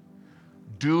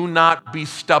 Do not be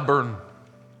stubborn.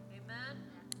 Amen.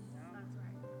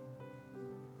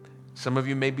 Some of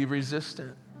you may be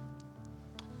resistant.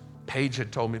 Paige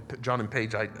had told me, John and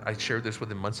Paige, I shared this with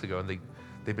them months ago, and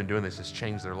they've been doing this. It's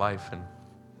changed their life. And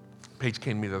Paige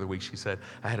came to me the other week. She said,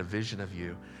 I had a vision of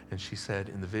you. And she said,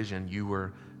 in the vision,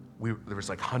 there was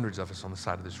like hundreds of us on the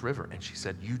side of this river. And she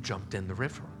said, you jumped in the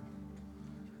river.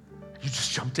 You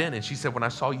just jumped in. And she said, when I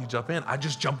saw you jump in, I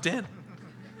just jumped in.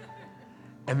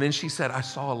 And then she said, I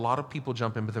saw a lot of people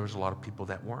jump in, but there was a lot of people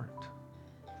that weren't.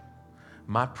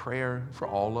 My prayer for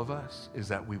all of us is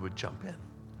that we would jump in.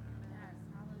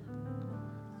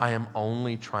 I am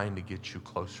only trying to get you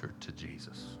closer to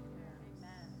Jesus.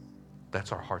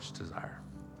 That's our heart's desire.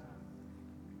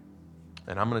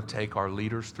 And I'm going to take our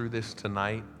leaders through this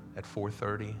tonight at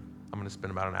 4:30. I'm going to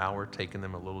spend about an hour taking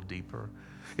them a little deeper.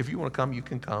 If you want to come, you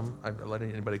can come. I'm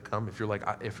letting anybody come. If you're like,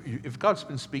 if God's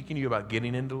been speaking to you about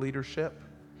getting into leadership,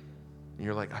 and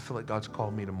you're like, I feel like God's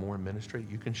called me to more ministry,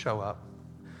 you can show up.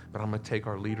 But I'm going to take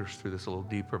our leaders through this a little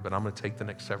deeper, but I'm going to take the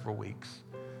next several weeks,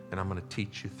 and I'm going to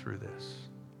teach you through this.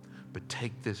 But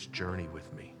take this journey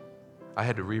with me. I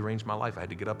had to rearrange my life. I had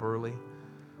to get up early.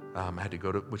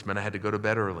 Which meant I had to go to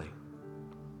bed early.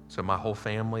 So our whole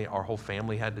family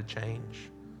had to change.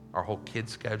 Our whole kid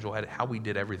schedule, how we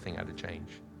did everything had to change.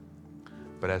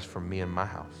 But as for me and my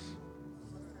house,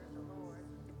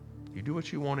 you do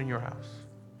what you want in your house.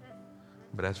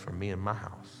 But as for me and my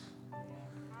house,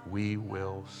 we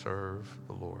will serve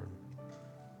the Lord.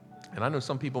 And I know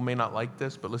some people may not like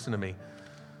this, but listen to me.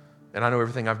 And I know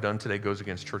everything I've done today goes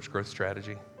against church growth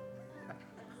strategy.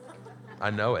 I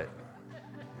know it.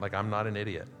 Like, I'm not an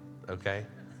idiot, okay?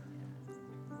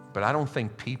 But I don't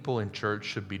think people in church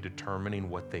should be determining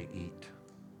what they eat.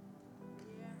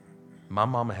 My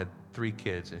mama had 3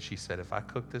 kids, and she said, if I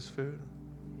cook this food,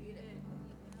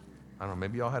 I don't know,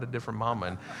 maybe y'all had a different mama.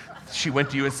 And she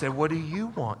went to you and said, what do you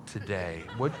want today?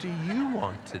 What do you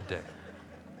want today?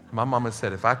 My mama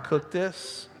said, if I cook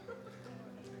this,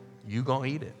 you gonna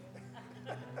eat it.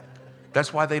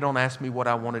 That's why they don't ask me what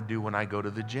I want to do when I go to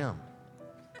the gym.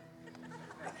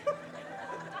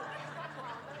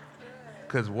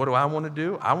 Because what do I want to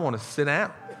do? I want to sit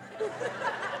down.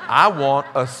 I want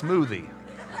a smoothie.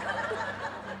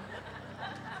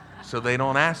 So they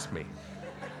don't ask me.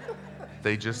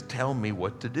 They just tell me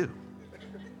what to do.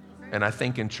 And I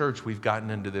think in church we've gotten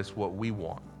into this what we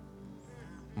want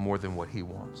more than what he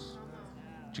wants.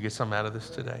 Did you get something out of this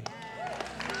today?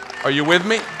 Are you with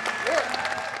me?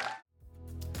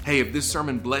 Hey, if this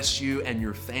sermon blessed you and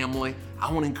your family,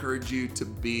 I want to encourage you to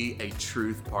be a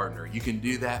Truth partner. You can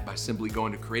do that by simply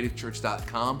going to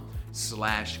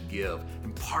creativechurch.com/give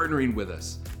and partnering with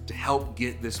us to help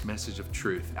get this message of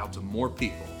truth out to more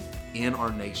people in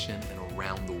our nation and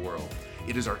around the world.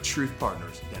 It is our Truth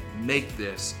partners that make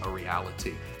this a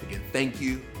reality. Again, thank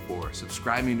you for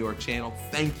subscribing to our channel.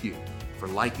 Thank you for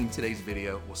liking today's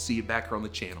video. We'll see you back here on the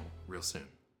channel real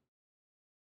soon.